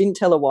interview. I didn't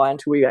tell her why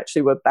until we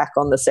actually were back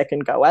on the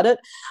second go at it.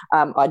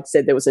 I'd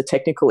said there was a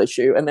technical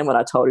issue, and then when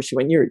I told her, she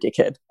went, "You're a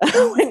dickhead."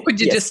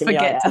 Would you just Kimmy,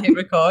 forget to hit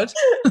record?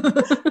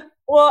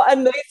 Well,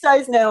 and these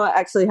days now I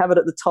actually have it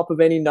at the top of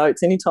any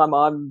notes. Anytime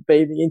I'm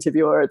being the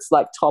interviewer, it's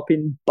like top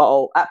in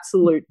bold,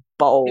 absolute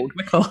bold,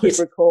 hit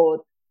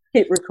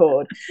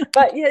record.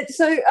 But yeah,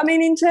 so I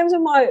mean, in terms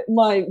of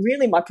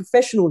my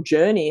professional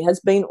journey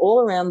has been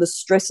all around the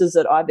stresses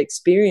that I've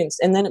experienced,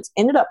 and then it's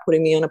ended up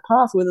putting me on a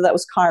path, whether that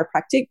was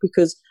chiropractic,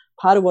 because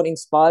part of what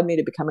inspired me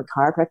to become a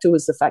chiropractor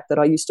was the fact that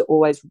I used to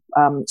always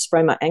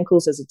sprain my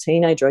ankles as a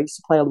teenager. I used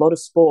to play a lot of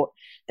sport,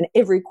 and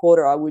every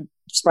quarter I would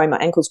sprain my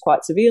ankles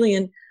quite severely.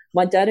 And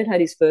my dad had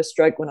his first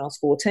stroke when I was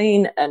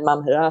 14, and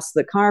Mum had asked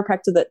the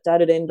chiropractor that Dad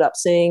had ended up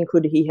seeing,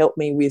 could he help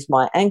me with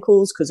my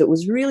ankles, because it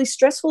was really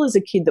stressful as a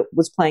kid that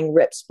was playing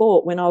rep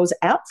sport when I was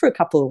out for a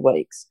couple of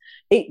weeks,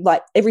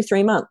 like every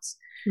 3 months.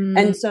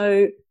 And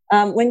so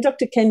when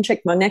Dr. Ken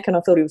checked my neck, and I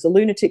thought he was a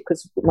lunatic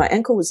because my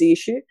ankle was the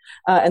issue,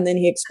 and then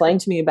he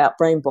explained to me about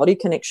brain-body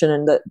connection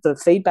and that the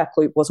feedback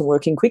loop wasn't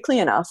working quickly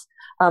enough.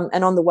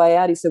 And on the way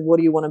out, he said, "What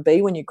do you want to be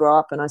when you grow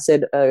up?" And I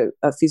said, a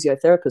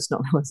physiotherapist,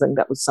 not realizing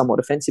that was somewhat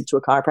offensive to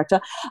a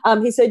chiropractor.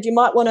 He said, "You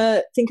might want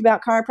to think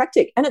about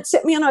chiropractic." And it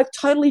set me on a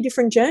totally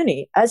different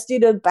journey, as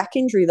did a back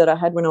injury that I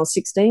had when I was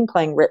 16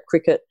 playing rep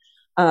cricket,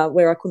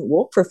 where I couldn't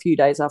walk for a few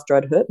days after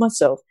I'd hurt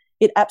myself.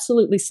 It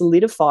absolutely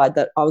solidified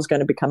that I was going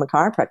to become a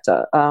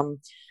chiropractor.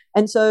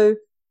 And so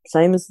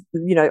same as,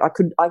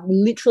 I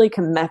literally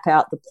can map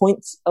out the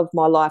points of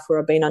my life where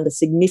I've been under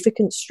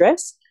significant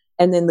stress,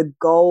 and then the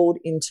gold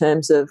in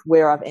terms of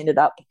where I've ended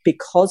up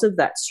because of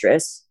that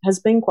stress has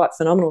been quite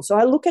phenomenal. So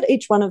I look at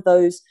each one of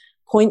those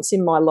points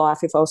in my life,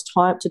 if I was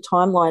to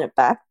timeline it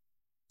back,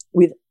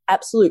 with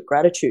absolute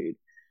gratitude.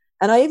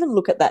 And I even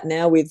look at that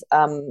now with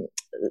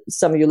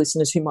some of your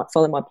listeners who might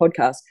follow my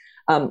podcast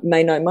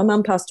may know my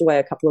mum passed away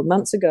a couple of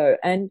months ago,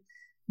 and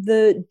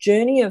the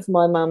journey of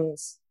my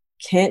mum's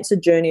cancer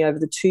journey over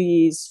the 2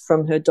 years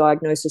from her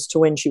diagnosis to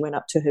when she went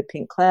up to her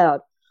pink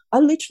cloud, I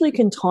literally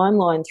can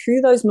timeline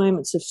through those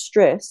moments of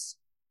stress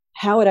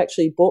how it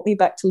actually brought me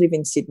back to live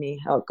in Sydney,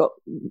 how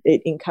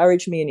it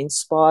encouraged me and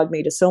inspired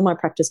me to sell my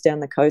practice down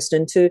the coast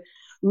and to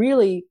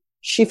really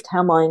shift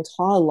how my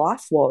entire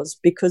life was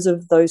because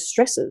of those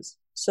stresses.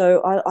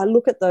 So I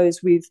look at those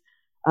with,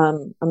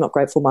 I'm not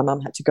grateful my mum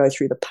had to go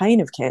through the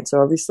pain of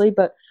cancer, obviously,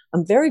 but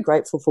I'm very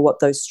grateful for what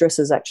those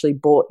stresses actually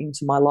brought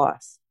into my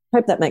life.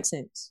 Hope that makes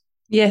sense.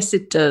 Yes,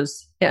 it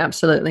does. It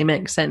absolutely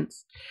makes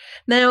sense.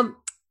 Now,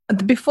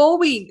 before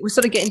we're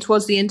sort of getting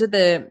towards the end of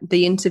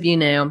the interview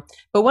now,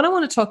 but what I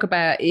want to talk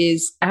about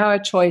is our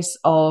choice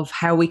of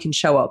how we can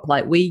show up.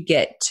 Like, we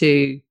get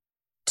to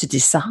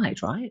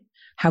decide, right,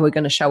 how we're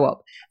going to show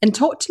up. And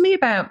talk to me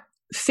about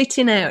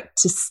fitting out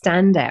to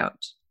stand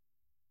out.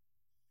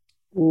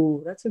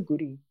 Ooh, that's a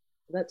goodie.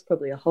 That's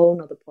probably a whole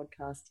nother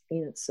podcast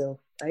in itself.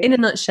 In a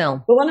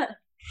nutshell. But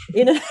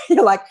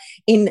You're like,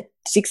 in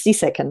 60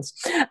 seconds.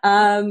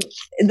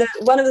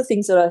 One of the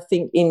things that I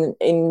think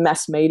in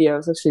mass media, I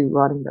was actually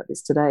writing about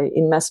this today,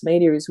 in mass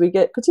media is we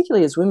get,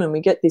 particularly as women,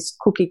 we get this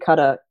cookie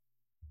cutter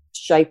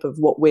shape of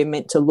what we're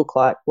meant to look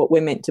like, what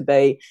we're meant to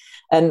be.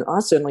 And I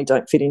certainly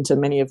don't fit into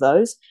many of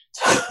those.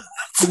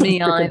 Me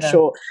either.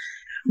 Sure.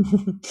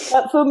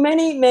 But for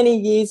many, many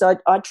years,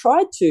 I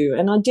tried to,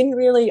 and I didn't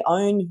really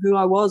own who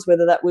I was,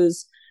 whether that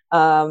was,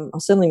 I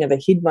certainly never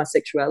hid my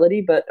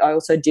sexuality, but I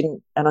also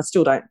didn't, and I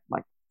still don't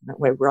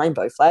wear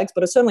rainbow flags,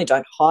 but I certainly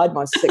don't hide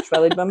my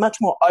sexuality, but I'm much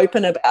more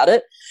open about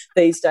it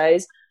these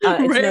days.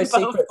 It's no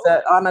secret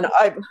that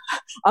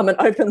I'm an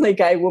openly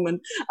gay woman.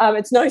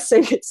 It's no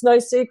secret. It's no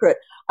secret.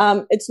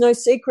 It's no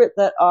secret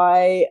that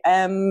I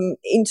am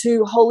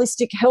into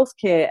holistic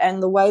healthcare,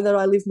 and the way that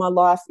I live my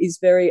life is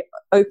very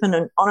open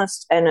and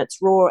honest, and it's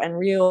raw and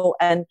real.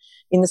 And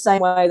in the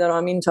same way that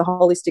I'm into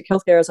holistic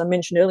healthcare, as I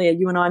mentioned earlier,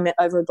 you and I met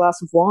over a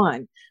glass of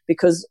wine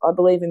because I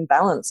believe in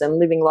balance and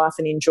living life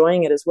and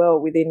enjoying it as well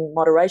within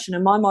moderation.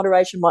 And my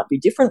moderation might be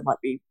different, might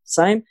be the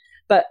same,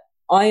 but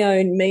I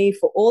own me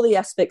for all the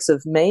aspects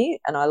of me,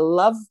 and I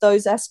love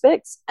those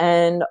aspects,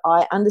 and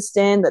I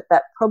understand that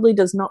that probably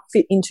does not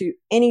fit into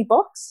any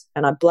box,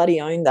 and I bloody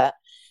own that.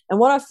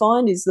 And what I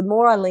find is the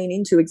more I lean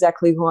into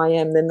exactly who I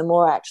am, then the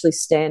more I actually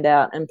stand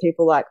out, and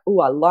people are like, oh,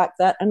 I like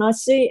that.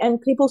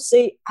 And people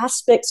see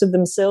aspects of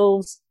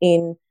themselves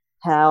in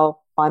how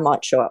I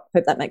might show up.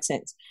 Hope that makes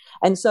sense.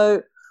 And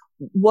so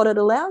what it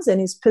allows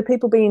then is for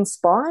people to be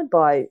inspired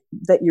by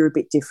that you're a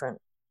bit different,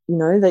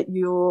 that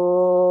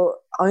you're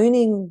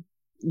owning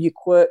your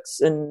quirks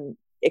and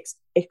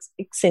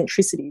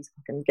eccentricities,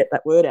 if I can get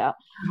that word out.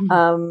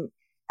 Mm-hmm.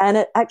 And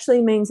it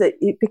actually means that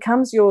it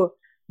becomes your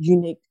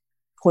unique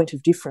point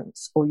of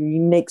difference or your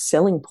unique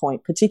selling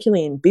point,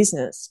 particularly in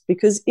business,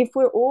 because if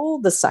we're all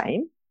the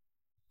same,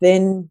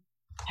 then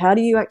how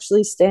do you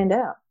actually stand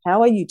out?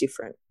 How are you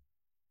different?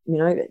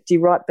 Do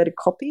you write better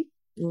copy?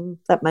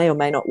 That may or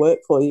may not work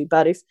for you,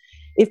 but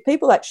if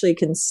people actually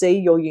can see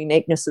your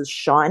uniqueness as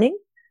shining,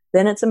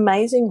 then it's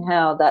amazing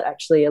how that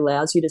actually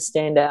allows you to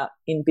stand out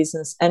in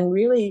business and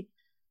really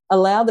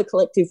allow the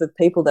collective of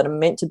people that are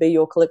meant to be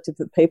your collective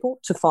of people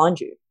to find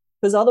you.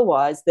 Because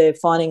otherwise they're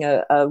finding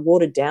a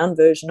watered down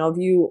version of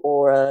you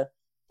or a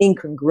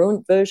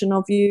incongruent version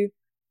of you.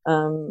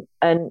 And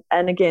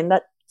again,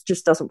 that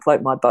just doesn't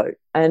float my boat.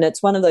 And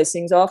it's one of those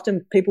things,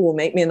 often people will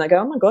meet me and they go,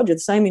 oh my God, you're the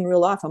same in real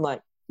life. I'm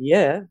like,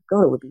 yeah,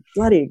 God, it would be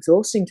bloody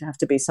exhausting to have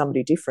to be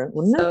somebody different,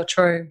 wouldn't it? So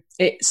true.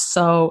 It's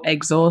so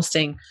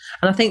exhausting.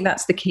 And I think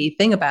that's the key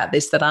thing about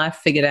this that I've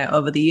figured out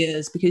over the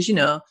years, because,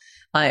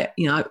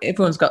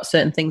 everyone's got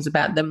certain things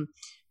about them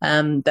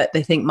that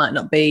they think might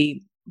not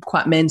be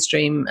quite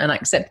mainstream and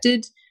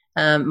accepted.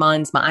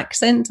 Mine's my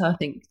accent. I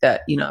think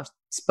that, I've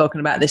spoken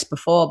about this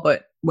before,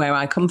 but where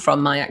I come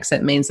from, my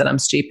accent means that I'm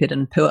stupid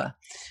and poor.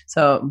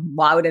 So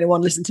why would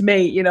anyone listen to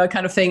me,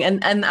 kind of thing.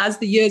 And as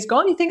the years go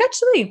on, you think,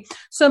 actually,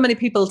 so many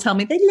people tell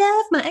me they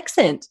love my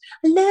accent.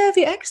 I love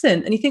your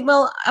accent. And you think,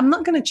 well, I'm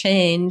not going to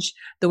change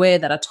the way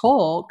that I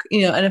talk,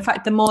 and in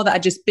fact, the more that I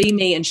just be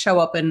me and show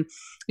up and,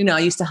 I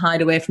used to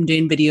hide away from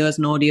doing videos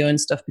and audio and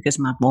stuff because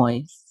of my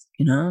voice.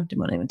 Didn't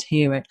want anyone to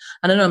hear it.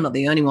 And I know I'm not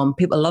the only one.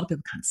 A lot of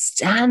people can't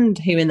stand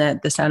hearing the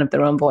sound of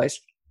their own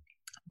voice.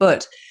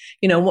 But,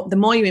 the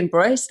more you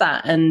embrace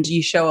that and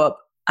you show up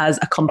as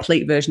a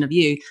complete version of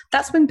you,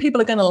 that's when people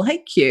are going to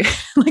like you.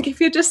 Like if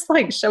you're just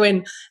like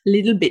showing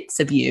little bits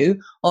of you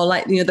or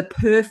like, the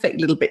perfect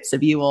little bits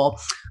of you or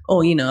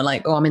I'm in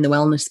the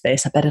wellness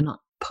space, I better not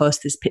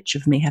post this picture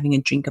of me having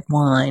a drink of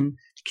wine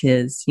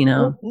because,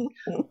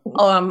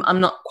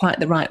 I'm not quite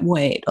the right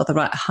weight or the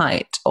right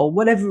height or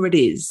whatever it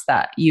is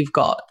that you've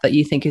got that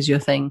you think is your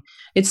thing.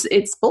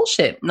 It's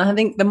bullshit. And I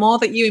think the more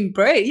that you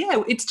embrace,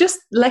 it's just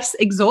less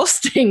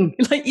exhausting.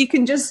 Like you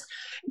can just,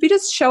 if you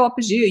just show up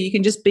as you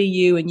can just be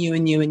you and you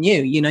and you and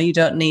you. You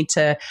don't need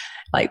to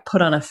like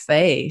put on a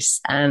face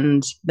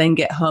and then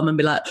get home and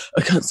be like,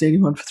 I can't see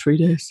anyone for 3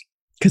 days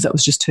because that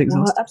was just too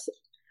exhausting.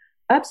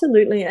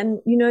 Absolutely. And,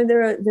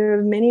 there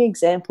are many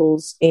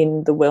examples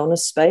in the wellness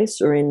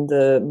space or in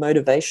the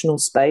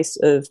motivational space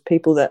of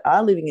people that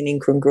are living an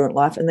incongruent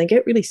life and they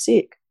get really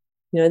sick.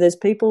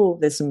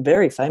 There's some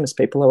very famous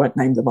people, I won't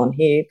name them on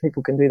here,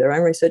 people can do their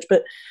own research,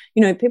 but,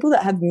 people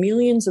that have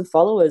millions of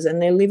followers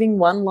and they're living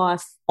one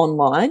life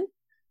online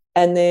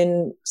and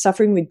then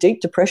suffering with deep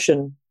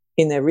depression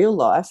in their real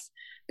life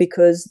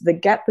because the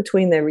gap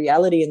between their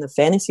reality and the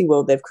fantasy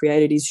world they've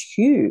created is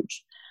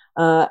huge.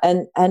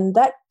 And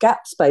that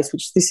gap space,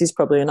 which this is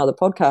probably another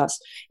podcast,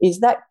 is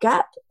that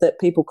gap that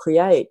people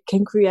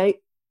can create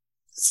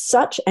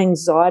such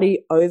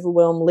anxiety,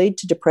 overwhelm, lead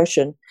to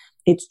depression.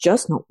 It's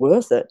just not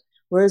worth it.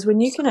 Whereas when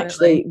you can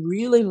actually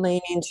really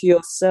lean into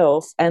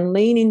yourself and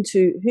lean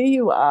into who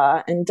you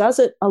are and does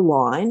it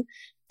align,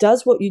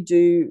 does what you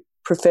do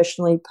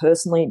professionally,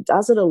 personally,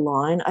 does it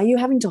align? Are you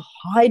having to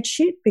hide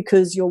shit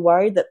because you're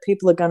worried that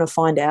people are going to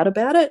find out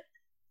about it?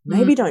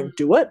 Maybe don't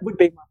do it would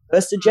be my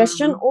first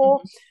suggestion.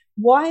 Or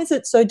why is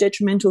it so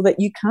detrimental that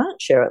you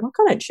can't share it? Like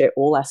I don't share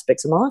all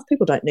aspects of my life.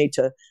 People don't need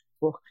to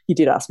well, you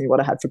did ask me what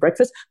I had for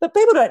breakfast, but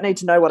people don't need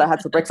to know what I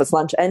had for breakfast,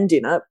 lunch and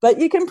dinner, but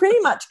you can pretty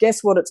much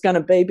guess what it's going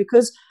to be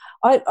because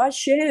I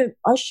share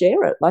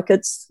it. Like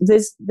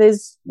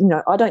there's,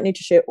 I don't need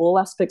to share all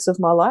aspects of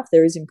my life.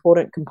 There is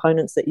important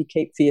components that you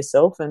keep for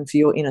yourself and for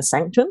your inner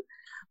sanctum,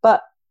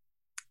 but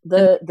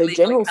the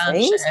general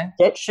things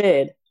get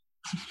shared.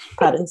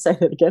 Pardon, say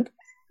that again.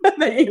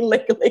 That you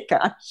legally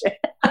can't share.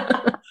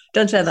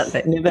 Don't share that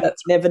thing.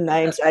 Never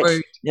names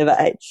H. Never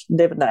H.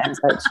 Never names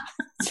H.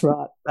 That's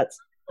right. That's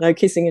no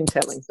kissing and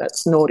telling.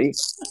 That's naughty.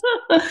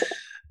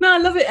 No, I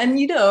love it. And,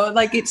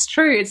 like it's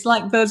true. It's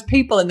like those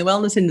people in the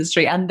wellness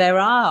industry, and they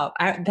are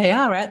out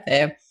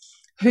there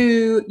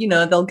who,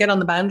 they'll get on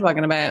the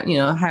bandwagon about,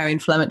 how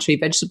inflammatory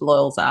vegetable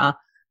oils are,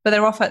 but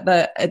they're off at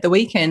the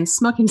weekend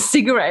smoking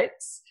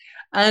cigarettes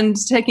and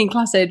taking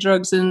Class A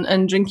drugs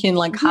and drinking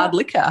like hard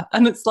liquor.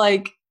 And it's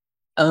like,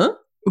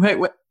 wait,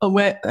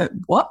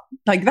 what?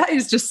 Like that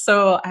is just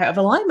so out of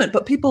alignment.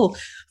 But people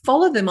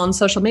follow them on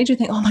social media and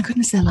think, oh my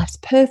goodness, their life's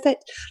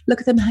perfect. Look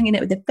at them hanging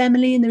out with their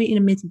family and they're eating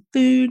amazing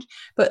food.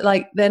 But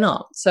like they're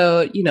not.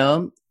 So,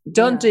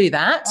 don't do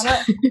that.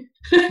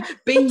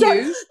 Be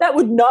you. That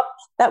would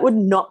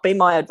not be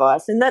my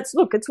advice. And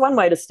it's one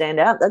way to stand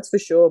out, that's for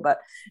sure. But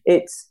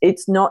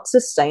it's not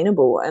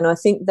sustainable. And I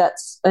think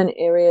that's an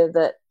area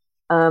that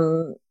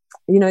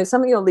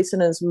some of your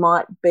listeners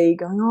might be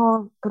going,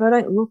 oh, but I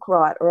don't look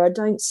right or I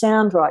don't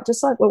sound right,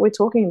 just like what we're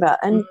talking about.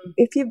 And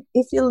if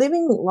you're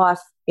living life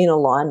in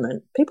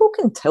alignment, people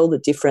can tell the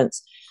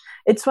difference.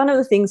 It's one of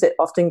the things that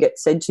often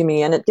gets said to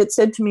me, and it gets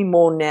said to me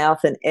more now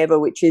than ever,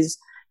 which is,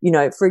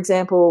 for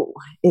example,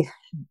 if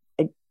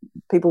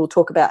people will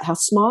talk about how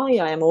smiley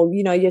I am, or,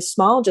 your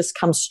smile just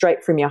comes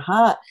straight from your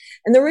heart.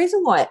 And the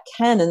reason why it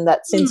can, and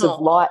that sense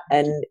of light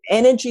and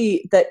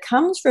energy that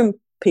comes from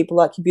people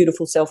like your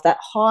beautiful self, that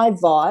high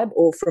vibe,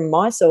 or from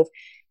myself,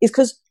 is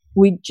because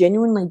we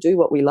genuinely do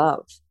what we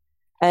love.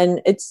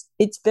 And it's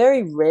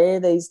very rare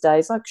these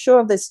days. Like,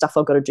 sure, there's stuff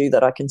I've got to do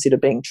that I consider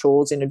being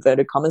chores in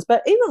inverted commas,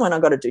 but even when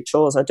I've got to do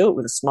chores, I do it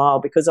with a smile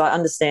because I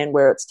understand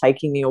where it's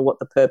taking me or what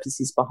the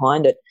purpose is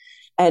behind it.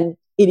 And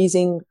it is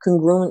in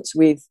congruence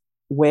with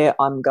where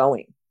I'm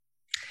going.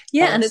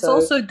 Yeah, and it's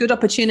also a good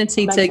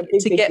opportunity to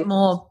get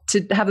more,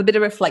 to have a bit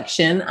of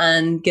reflection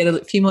and get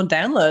a few more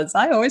downloads.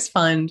 I always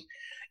find,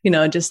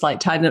 just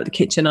like tidying up the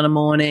kitchen on a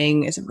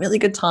morning is a really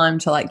good time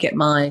to like get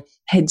my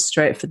head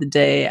straight for the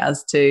day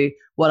as to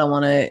what I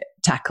want to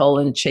tackle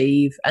and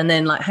achieve. And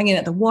then like hanging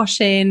out the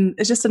washing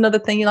is just another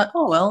thing. You're like,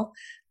 oh, well,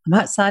 I'm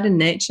outside in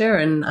nature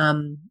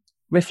and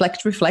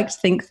reflect,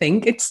 think. I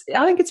think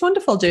it's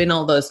wonderful doing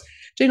all those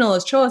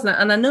chores.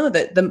 And I know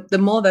that the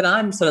more that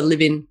I'm sort of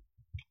living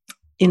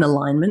in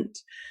alignment,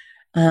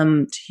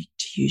 to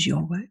use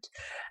your word,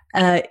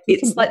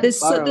 it's like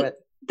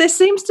there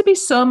seems to be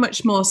so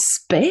much more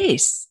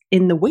space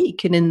in the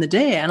week and in the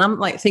day. And I'm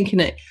like thinking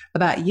it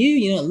about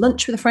you,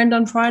 lunch with a friend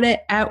on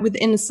Friday, out with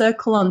Inner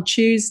Circle on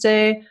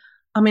Tuesday.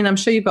 I mean, I'm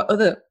sure you've got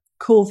other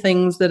cool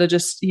things that are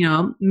just,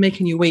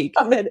 making your week.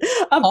 I'm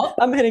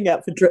heading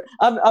out for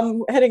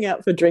I'm heading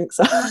out for drinks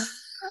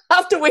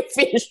after we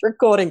finish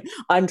recording.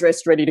 I'm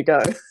dressed, ready to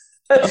go.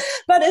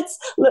 But it's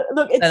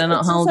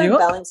also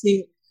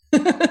balancing.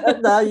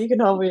 No, you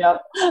can hold me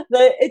up.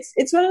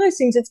 It's one of those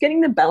things. It's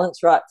getting the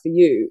balance right for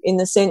you in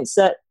the sense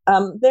that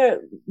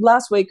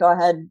last week I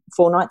had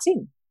 4 nights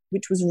in,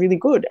 which was really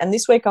good, and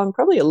this week I'm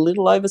probably a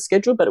little over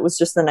scheduled, but it was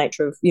just the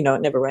nature of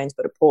it never rains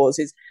but it pours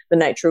is the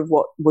nature of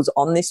what was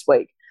on this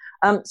week.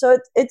 So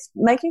it's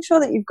making sure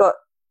that you've got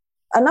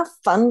enough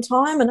fun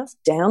time, enough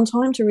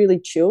downtime to really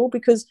chill,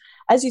 because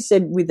as you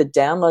said with the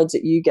downloads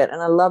that you get,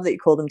 and I love that you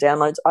call them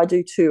downloads, I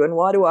do too. And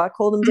why do I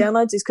call them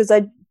downloads? Is because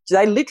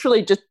they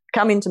literally just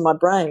come into my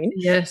brain.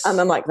 Yes.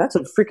 And I'm like, that's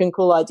a freaking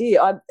cool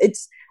idea.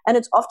 It's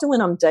often when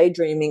I'm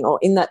daydreaming or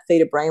in that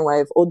theta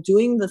brainwave or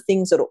doing the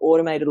things that are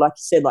automated, like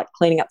you said, like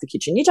cleaning up the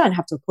kitchen. You don't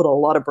have to put a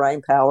lot of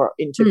brain power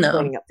into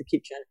cleaning up the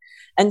kitchen.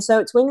 And so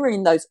it's when we're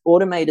in those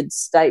automated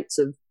states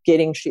of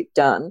getting shit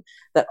done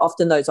that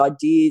often those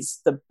ideas,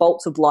 the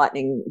bolts of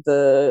lightning,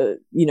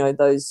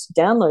 those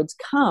downloads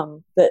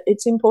come, that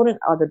it's important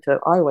I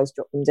always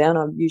jot them down.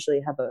 I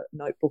usually have a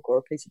notebook or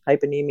a piece of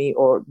paper near me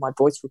or my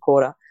voice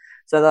recorder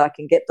so that I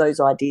can get those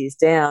ideas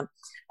down.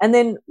 And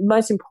then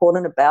most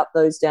important about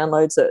those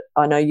downloads that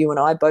I know you and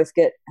I both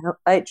get,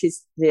 H,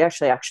 is they're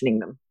actually actioning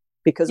them.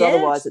 Because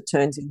otherwise it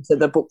turns into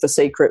the book The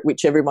Secret,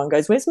 which everyone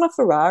goes, where's my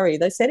Ferrari?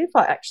 They said if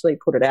I actually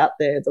put it out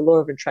there, the law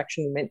of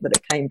attraction meant that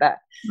it came back.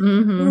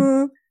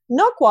 Mm-hmm.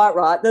 Not quite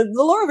right. The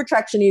law of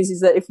attraction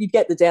is that if you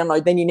get the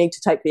download, then you need to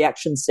take the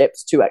action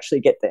steps to actually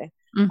get there.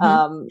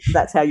 Mm-hmm.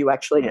 That's how you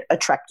actually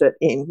attract it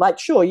in. Like,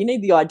 sure, you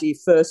need the idea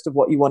first of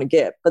what you want to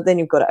get, but then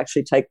you've got to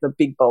actually take the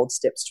big, bold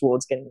steps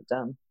towards getting it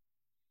done.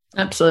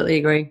 Absolutely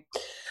agree.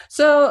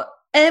 So,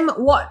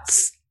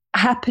 what's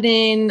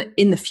happening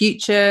in the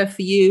future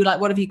for you? Like,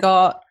 what have you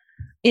got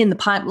in the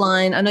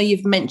pipeline? I know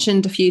you've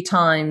mentioned a few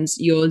times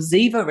your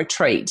Ziva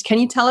retreat. Can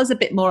you tell us a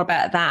bit more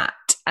about that?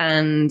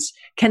 And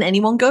can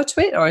anyone go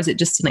to it, or is it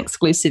just an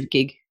exclusive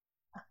gig?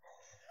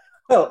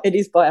 Well, it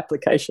is by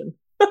application.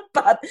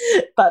 but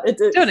it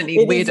don't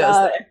any weirdos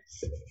there.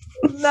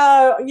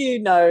 No,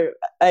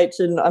 H,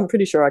 and I'm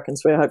pretty sure I can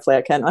swear. Hopefully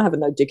I can. I have a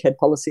no dickhead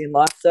policy in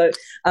life. So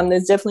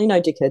there's definitely no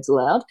dickheads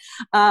allowed.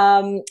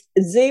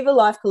 Ziva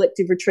Life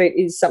Collective Retreat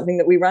is something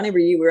that we run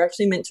every year. We were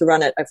actually meant to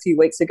run it a few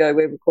weeks ago.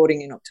 We're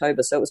recording in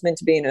October. So it was meant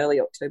to be in early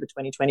October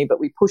 2020, but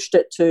we pushed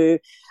it to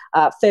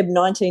Feb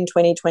 19,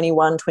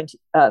 2021.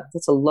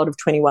 That's a lot of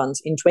 21s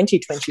in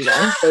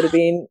 2021. So it'll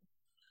be in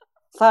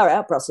far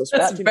out Brussels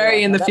sprouts. That's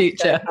very in the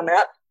future.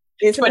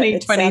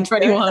 2020,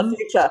 21.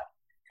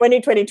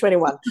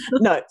 2021.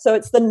 No, so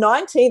it's the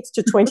 19th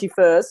to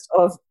 21st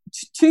of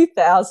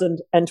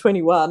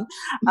 2021,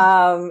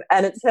 and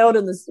it's held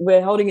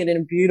we're holding it in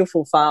a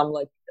beautiful farm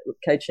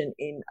location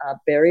in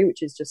Berry,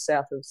 which is just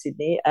south of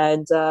Sydney,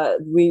 and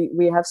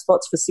we have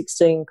spots for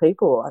 16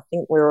 people. I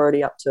think we're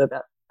already up to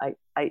about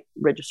eight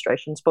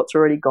registration spots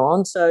already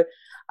gone. So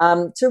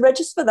to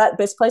register for that,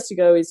 best place to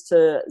go is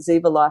to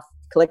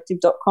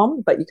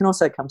zivalifecollective.com, but you can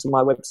also come to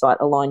my website,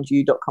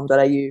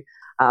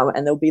 alignedyou.com.au,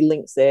 and there'll be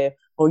links there,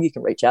 or you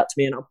can reach out to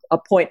me and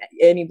I'll point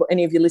any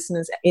of your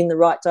listeners in the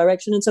right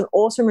direction. It's an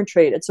awesome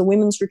retreat. It's a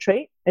women's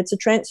retreat. It's a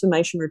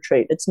transformation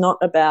retreat. It's not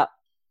about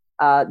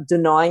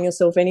denying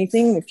yourself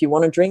anything. If you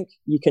want to drink,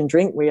 you can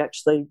drink.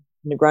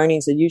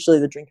 Negronis are usually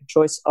the drink of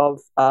choice of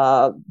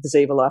the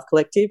Ziva Life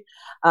Collective.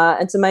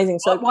 It's amazing.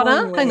 So what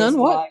are? Hang on,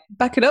 what?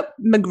 Back it up.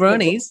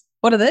 Negronis.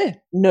 What are they?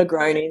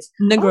 Negronis.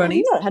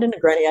 Negronis. Oh, I had a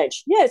Negroni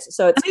H. Yes.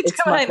 So it's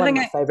one of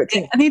my favourite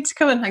drinks. I need to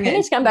come and hang out. You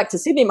need to come back to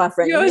Sydney, my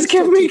friend. You always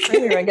give me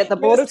and get the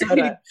border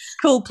toto.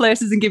 Cool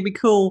places and give me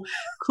cool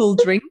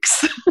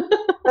drinks.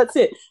 That's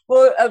it.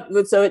 Well,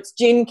 so it's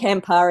gin,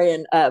 Campari,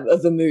 and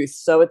vermouth.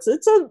 So it's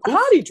a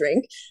party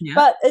drink,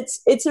 but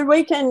it's a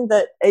weekend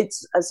that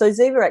so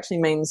Ziva actually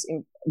means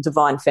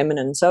divine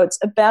feminine. So it's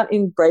about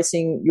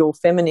embracing your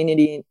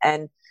femininity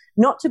and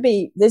not to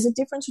be. There's a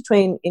difference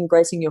between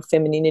embracing your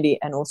femininity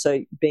and also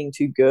being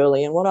too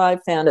girly. And what I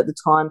found at the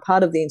time,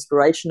 part of the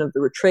inspiration of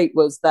the retreat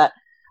was that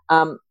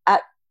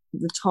at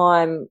the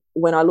time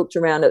when I looked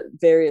around at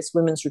various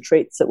women's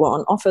retreats that were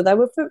on offer, they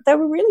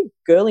were really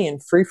girly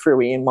and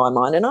frou-frou-y in my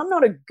mind, and I'm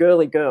not a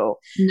girly girl.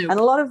 No. And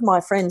a lot of my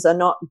friends are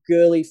not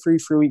girly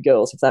frou-frou-y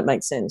girls, if that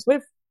makes sense.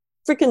 We're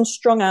freaking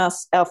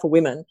strong-ass alpha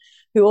women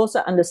who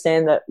also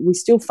understand that we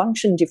still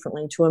function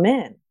differently to a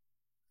man,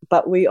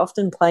 but we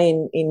often play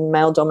in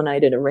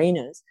male-dominated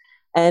arenas,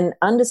 and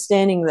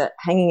understanding that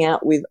hanging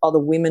out with other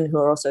women who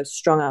are also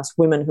strong-ass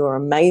women who are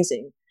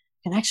amazing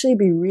can actually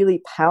be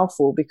really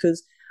powerful,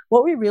 because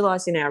what we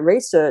realize in our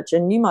research,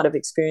 and you might have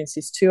experienced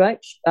this too,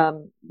 H,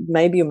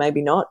 maybe or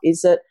maybe not,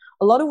 is that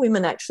a lot of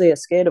women actually are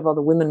scared of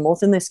other women more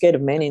than they're scared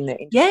of men in their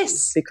industry.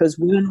 Yes. Because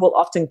women will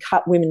often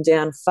cut women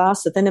down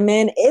faster than a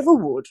man ever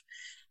would.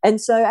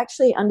 And so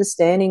actually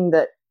understanding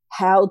that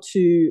how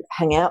to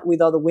hang out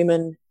with other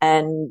women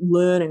and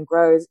learn and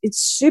grow, it's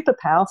super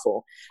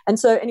powerful. And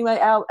so anyway,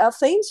 our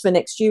themes for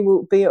next year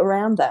will be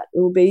around that. It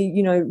will be,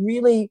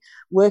 really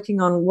working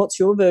on what's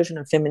your version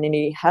of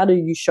femininity, how do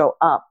you show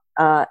up?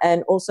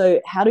 And also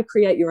how to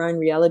create your own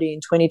reality in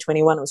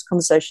 2021. It was a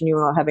conversation you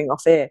and I were having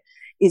off air,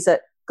 is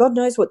that God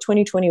knows what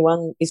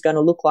 2021 is going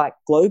to look like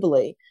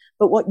globally,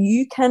 but what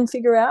you can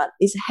figure out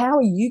is how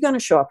are you going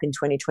to show up in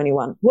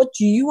 2021? What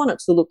do you want it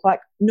to look like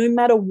no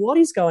matter what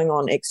is going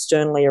on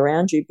externally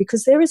around you?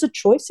 Because there is a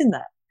choice in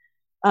that.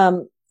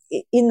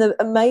 In the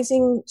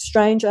amazing,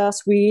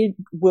 strange-ass, weird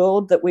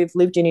world that we've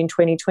lived in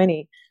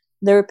 2020,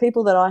 there are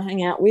people that I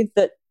hang out with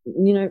that,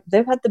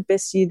 they've had the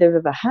best year they've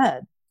ever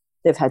had.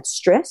 They've had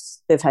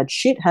stress, they've had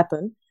shit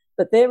happen,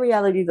 but their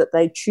reality that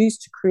they choose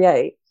to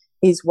create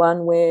is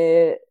one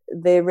where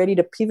they're ready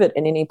to pivot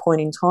at any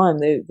point in time.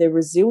 Their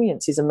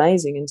resilience is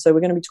amazing. And so we're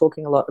going to be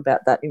talking a lot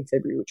about that in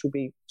February, which will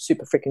be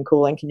super freaking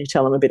cool. And can you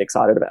tell I'm a bit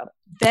excited about it?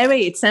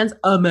 Very. It sounds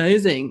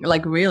amazing.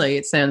 Like really,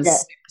 it sounds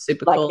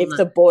super cool. Like if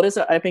the borders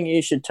are open,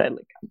 you should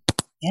totally come.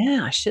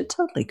 Yeah, I should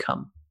totally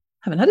come.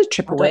 Haven't had a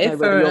trip away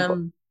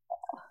for...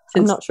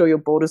 I'm not sure your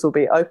borders will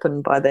be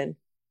open by then.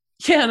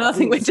 Yeah, no, I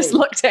think we're just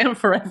locked down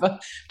forever.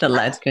 The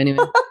lads go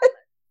anyway.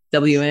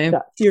 WA.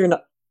 No, you're an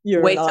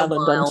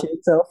island unto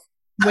yourself.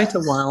 Wait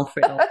a while for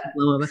it all to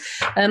blow over.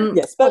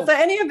 Yes, but for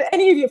any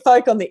of your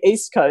folk on the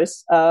East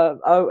Coast,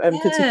 and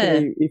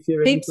particularly if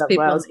you're in New South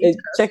Wales,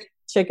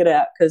 check it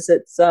out, because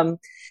it's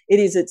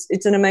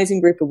an amazing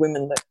group of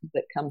women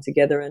that come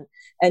together,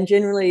 and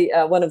generally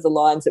one of the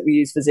lines that we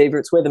use for Ziva,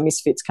 it's where the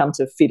misfits come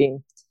to fit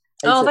in.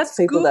 Oh, that's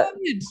good.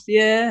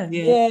 Yeah.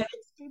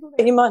 People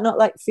that you might not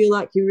feel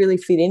like you really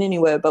fit in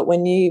anywhere, but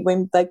when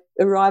they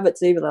arrive at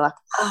Ziva, they're like,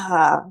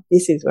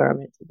 this is where I'm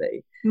meant to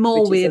be.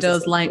 More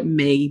weirdos like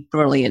me.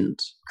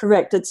 Brilliant.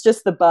 Correct. It's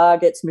just the bar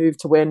gets moved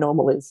to where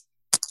normal is.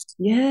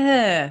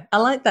 Yeah, I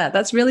like that.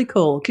 That's really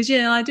cool. Because,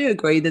 I do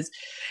agree.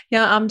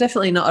 I'm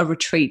definitely not a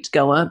retreat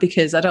goer,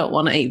 because I don't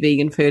want to eat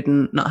vegan food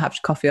and not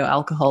have coffee or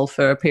alcohol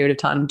for a period of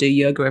time and do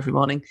yoga every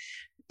morning.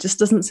 just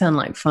doesn't sound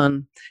like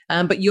fun.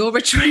 But your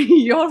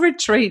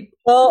retreat.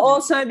 Well,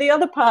 also the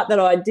other part that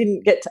I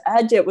didn't get to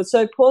add yet was,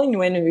 so Pauline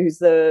Nguyen, who's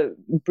the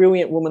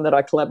brilliant woman that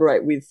I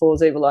collaborate with for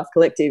Ziva Life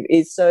Collective,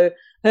 is so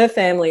her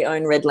family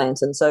own Red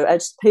Lantern. So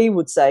as P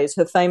would say, is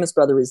her famous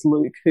brother is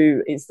Luke,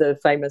 who is the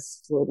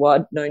famous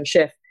worldwide known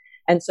chef.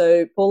 And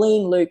so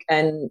Pauline, Luke,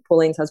 and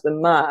Pauline's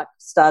husband Mark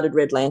started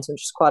Red Lantern,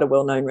 which is quite a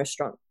well-known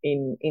restaurant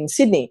in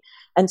Sydney.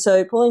 And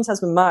so Pauline's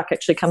husband Mark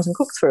actually comes and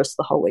cooks for us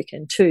the whole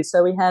weekend too.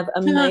 So we have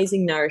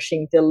amazing,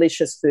 nourishing,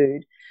 delicious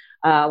food.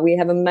 We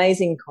have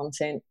amazing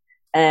content,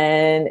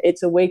 and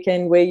it's a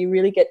weekend where you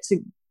really get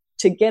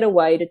to get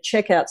away, to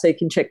check out so you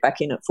can check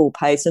back in at full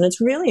pace. And it's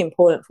really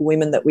important for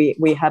women that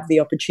we have the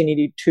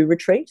opportunity to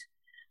retreat.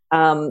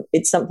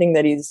 It's something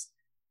that is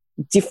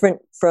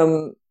different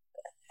from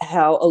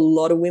how a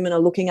lot of women are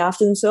looking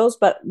after themselves.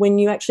 But when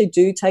you actually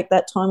do take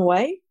that time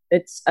away,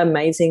 it's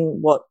amazing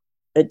what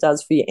it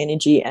does for your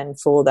energy and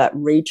for that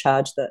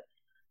recharge that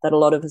a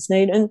lot of us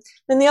need. And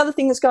then the other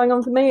thing that's going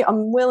on for me,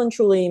 I'm well and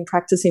truly in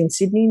practice in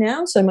Sydney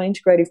now. So my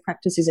integrative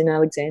practice is in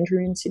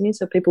Alexandria in Sydney.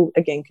 So people,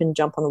 again, can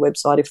jump on the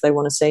website if they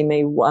want to see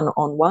me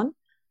one-on-one.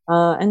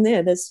 And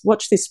there's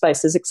watch this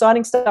space. There's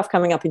exciting stuff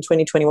coming up in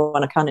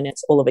 2021. I can't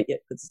announce all of it yet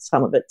because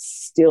some of it's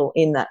still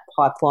in that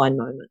pipeline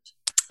moment.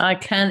 I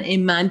can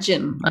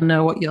imagine. I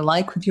know what you're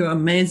like with your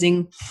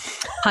amazing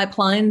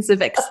pipelines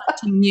of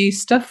exciting new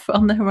stuff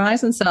on the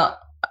horizon. So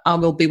I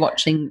will be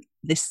watching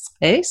this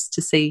space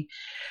to see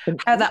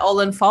how that all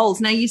unfolds.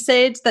 Now, you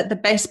said that the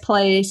best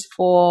place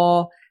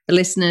for the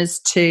listeners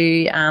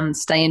to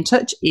stay in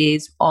touch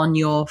is on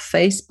your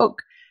Facebook,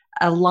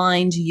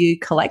 Aligned You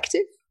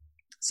Collective.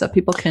 So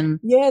people can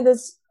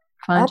there's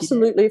find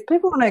absolutely. If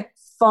people want to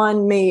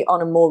find me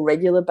on a more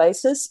regular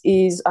basis,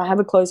 I have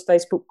a closed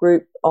Facebook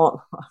group on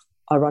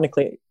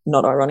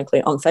not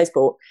ironically, on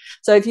Facebook.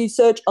 So if you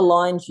search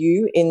Aligned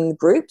You in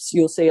groups,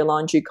 you'll see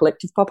Aligned You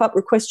Collective pop up.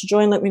 Request to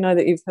join. Let me know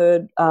that you've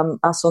heard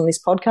us on this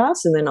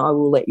podcast, and then I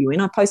will let you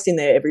in. I post in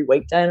there every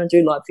weekday, and I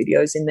do live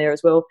videos in there as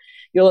well.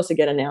 You'll also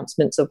get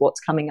announcements of what's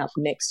coming up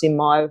next in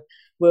my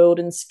world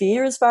and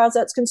sphere as far as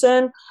that's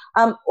concerned.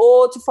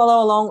 Or to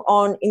follow along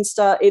on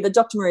Insta, either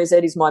Dr. Maria Z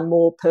is my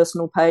more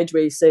personal page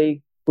where you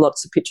see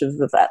lots of pictures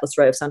of Atlas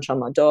Ray of Sunshine,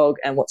 my dog,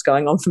 and what's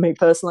going on for me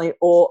personally,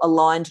 or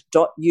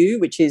aligned.you,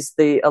 which is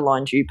the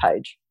Aligned You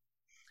page.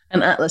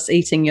 And Atlas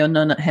eating your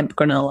nut hemp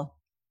granola,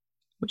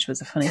 which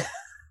was a funny.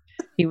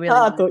 He really.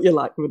 I thought you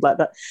would like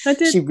that. I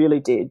did. She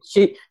really did.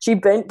 She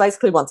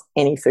basically wants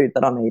any food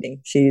that I'm eating.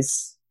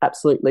 She's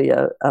absolutely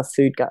a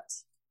food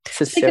guts.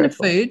 Speaking of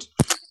food,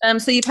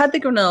 so you've had the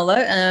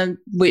granola.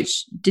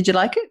 Which did you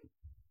like it?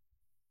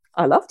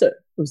 I loved it.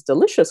 It was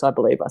delicious, I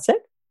believe I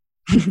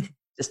said.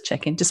 Just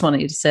checking. Just wanted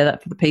you to say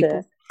that for the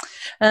people.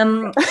 Yeah.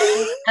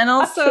 And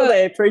also, I'm sure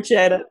they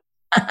appreciate it.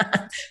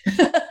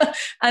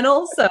 And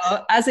also,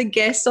 as a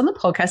guest on the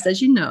podcast,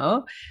 as you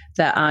know,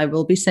 that I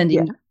will be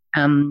sending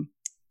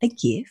a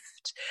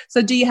gift.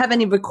 So, do you have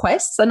any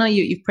requests? I know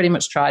you've pretty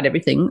much tried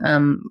everything.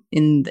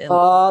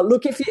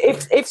 Look,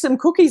 if some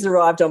cookies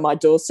arrived on my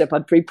doorstep,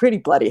 I'd be pretty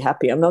bloody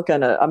happy. I'm not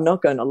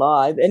gonna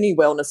lie. Any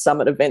wellness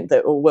summit event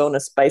or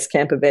wellness base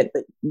camp event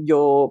that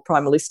your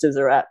primalistas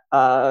are at,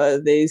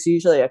 there's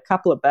usually a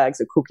couple of bags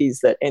of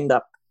cookies that end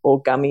up,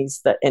 or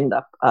gummies that end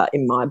up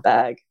in my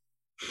bag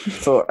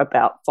for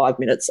about 5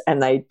 minutes,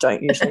 and they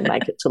don't usually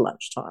make it to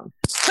lunchtime.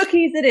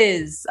 Cookies it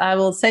is. I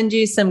will send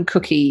you some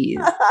cookies.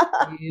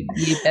 You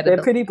better.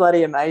 They're pretty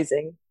bloody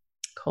amazing.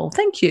 Cool.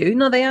 Thank you.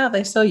 No, they are.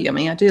 They're so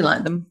yummy. I do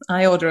like them.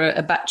 I order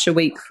a batch a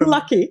week.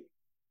 Lucky.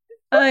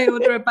 I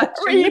order a batch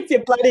a week. If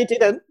you bloody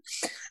didn't.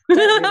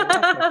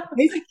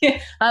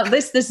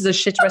 This is a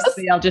shit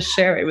recipe. I'll just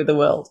share it with the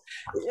world.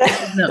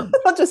 Yeah. No.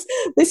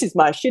 This is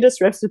my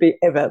shittest recipe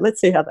ever. Let's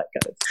see how that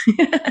goes.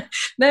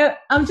 Now,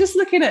 I'm just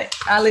looking at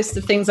our list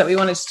of things that we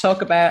wanted to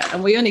talk about,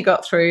 and we only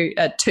got through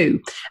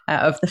 2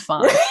 out of the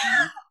 5.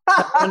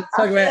 I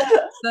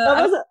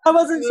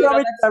wasn't sure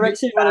which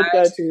direction you wanted to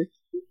go to.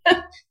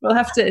 We'll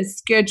have to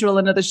schedule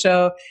another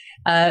show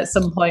at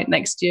some point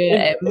next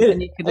year.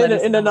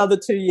 In another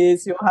 2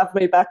 years, you'll have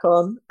me back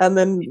on, and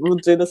then we'll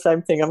do the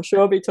same thing. I'm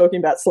sure I'll be talking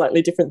about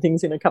slightly different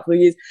things in a couple of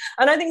years.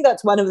 And I think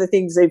that's one of the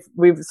things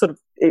we've sort of,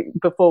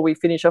 before we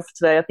finish off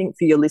today, I think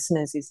for your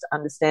listeners is to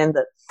understand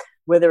that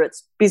whether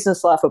it's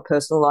business life or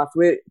personal life,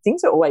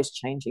 things are always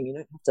changing. You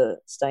don't have to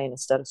stay in a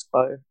status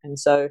quo. And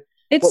so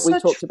what we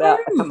talked about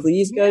a couple of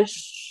years ago,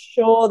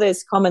 sure,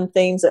 there's common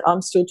themes that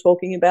I'm still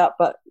talking about,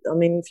 but I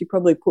mean, if you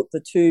probably put the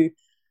two,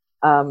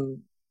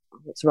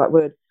 what's the right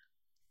word?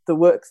 The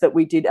work that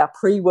we did, our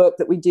pre-work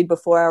that we did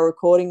before our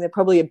recording, they're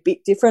probably a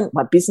bit different.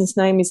 My business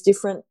name is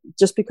different.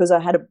 Just because I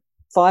had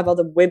 5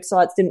 other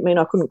websites didn't mean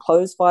I couldn't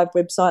close 5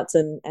 websites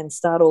and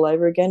start all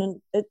over again.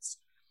 And it's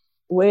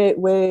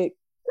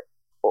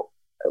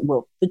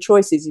well, the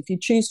choice is, if you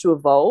choose to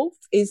evolve,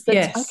 is that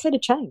it's okay to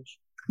change.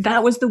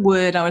 That was the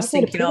word I was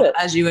thinking of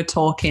as you were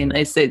talking.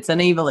 It's an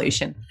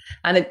evolution,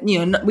 and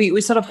we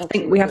sort of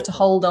think we have to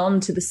hold on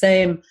to the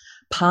same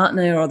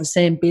partner or the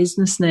same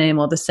business name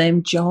or the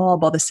same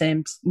job or the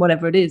same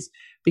whatever it is,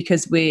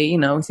 because we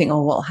think,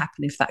 oh, what'll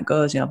happen if that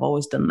goes? I've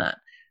always done that.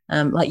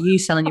 Like you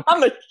selling your...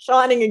 I'm a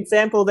shining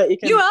example that you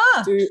can do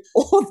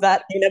all of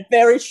that in a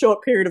very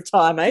short period of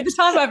time, eh? The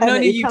time I've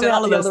known you, you've done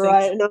all of those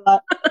things.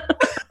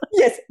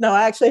 Yes, no,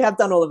 I actually have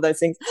done all of those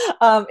things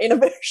in a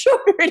very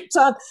short period of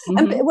time.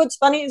 Mm-hmm. And what's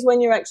funny is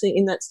when you're actually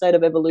in that state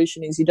of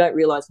evolution is you don't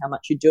realise how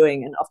much you're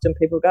doing. And often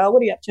people go, oh,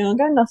 what are you up to?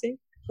 And I go, nothing.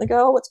 They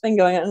go, oh, what's been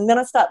going on? And then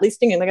I start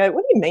listing and they go,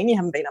 what do you mean you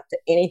haven't been up to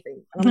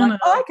anything? And I'm like,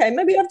 oh, okay,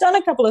 maybe I've done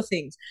a couple of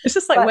things. It's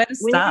just like, where to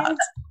start?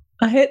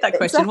 I hate that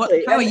question.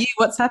 Exactly. How are you?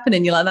 What's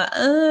happening? You're like that.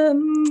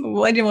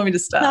 Where do you want me to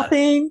start?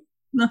 Nothing.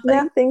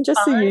 Just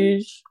the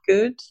usual.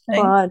 Good.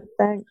 Thanks. Fine.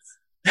 Thanks.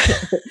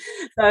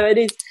 So it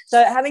is.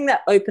 So having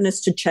that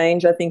openness to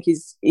change, I think,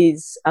 is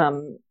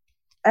and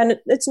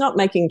it's not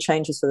making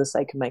changes for the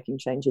sake of making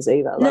changes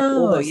either. Like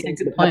all those things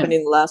that have happened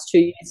in the last 2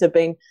 years have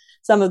been.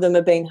 Some of them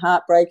have been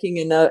heartbreaking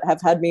and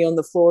have had me on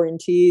the floor in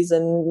tears.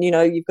 And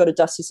you've got to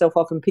dust yourself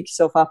off and pick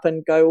yourself up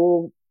and go,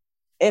 oh,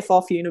 F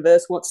off,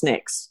 universe. What's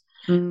next?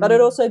 But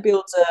it also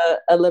builds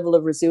a level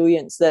of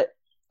resilience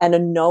and a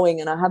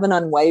knowing, and I have an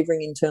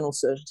unwavering internal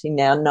certainty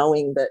now,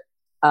 knowing that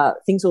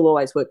things will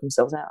always work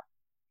themselves out.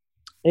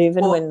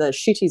 Even when the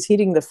shit is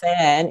hitting the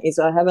fan,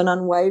 I have an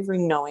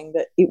unwavering knowing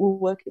that it will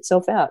work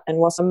itself out. And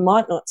whilst I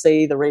might not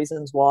see the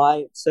reasons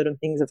why certain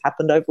things have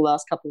happened over the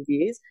last couple of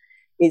years,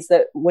 is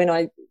that when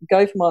I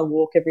go for my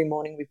walk every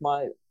morning with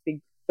my big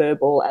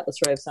furball Atlas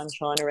Ray of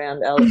Sunshine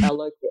around our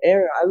local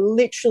area, I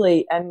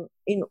literally am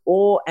in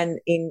awe and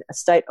in a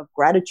state of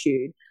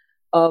gratitude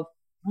of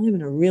I live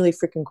in a really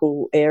freaking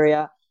cool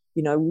area.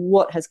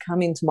 What has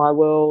come into my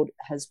world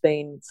has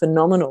been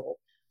phenomenal.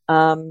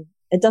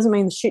 It doesn't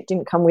mean the shit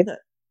didn't come with it.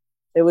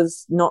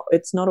 It's not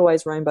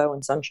always rainbow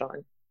and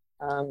sunshine.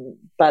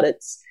 But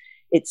it's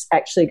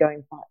actually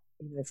going,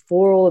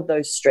 for all of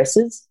those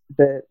stresses,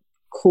 the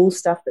cool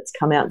stuff that's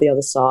come out the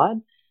other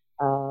side,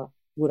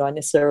 would I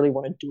necessarily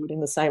want to do it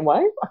in the same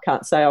way? I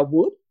can't say I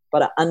would,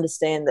 but I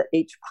understand that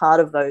each part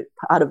of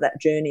that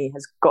journey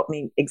has got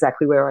me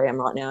exactly where I am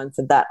right now, and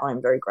for that I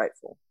am very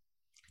grateful.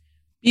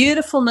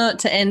 Beautiful note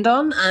to end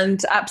on,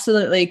 and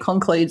absolutely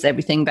concludes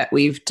everything that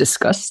we've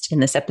discussed in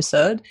this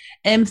episode.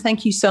 Em,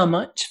 thank you so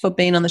much for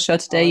being on the show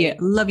today.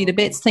 Love you to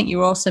bits. Think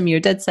you're awesome. You're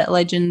a dead set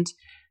legend.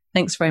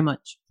 Thanks very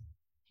much.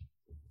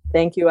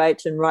 Thank you,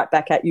 H, and right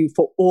back at you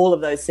for all of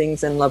those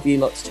things, and love you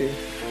lots too.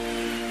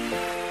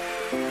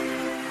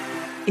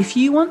 If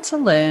you want to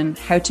learn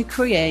how to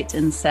create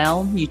and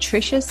sell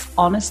nutritious,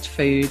 honest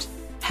food,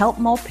 help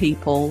more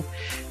people,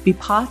 be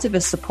part of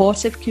a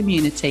supportive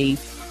community,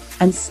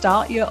 and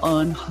start your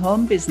own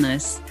home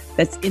business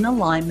that's in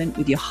alignment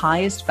with your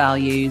highest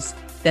values,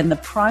 then the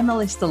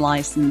Primalista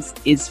license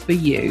is for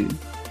you.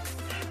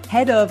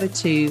 Head over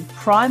to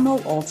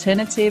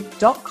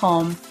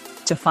primalalternative.com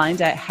to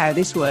find out how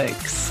this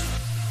works.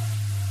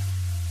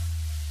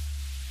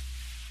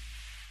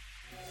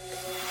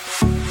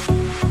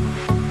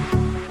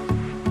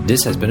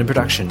 This has been a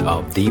production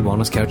of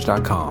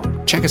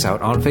TheWellnessCouch.com. Check us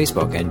out on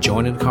Facebook and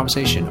join in the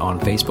conversation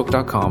on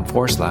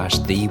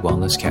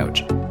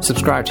Facebook.com/TheWellnessCouch.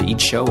 Subscribe to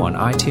each show on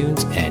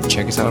iTunes and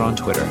check us out on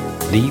Twitter.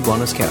 The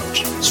Wellness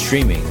Couch,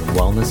 streaming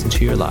wellness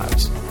into your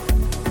lives.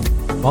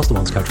 Whilst the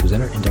Wellness Couch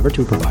presenter endeavour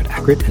to provide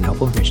accurate and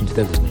helpful information to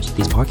their listeners,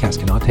 these podcasts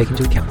cannot take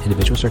into account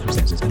individual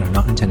circumstances and are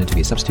not intended to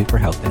be a substitute for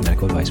health and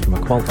medical advice from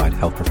a qualified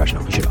health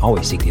professional. You should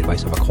always seek the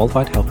advice of a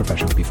qualified health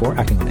professional before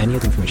acting on any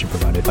of the information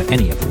provided by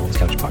any of the Wellness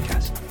Couch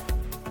podcasts.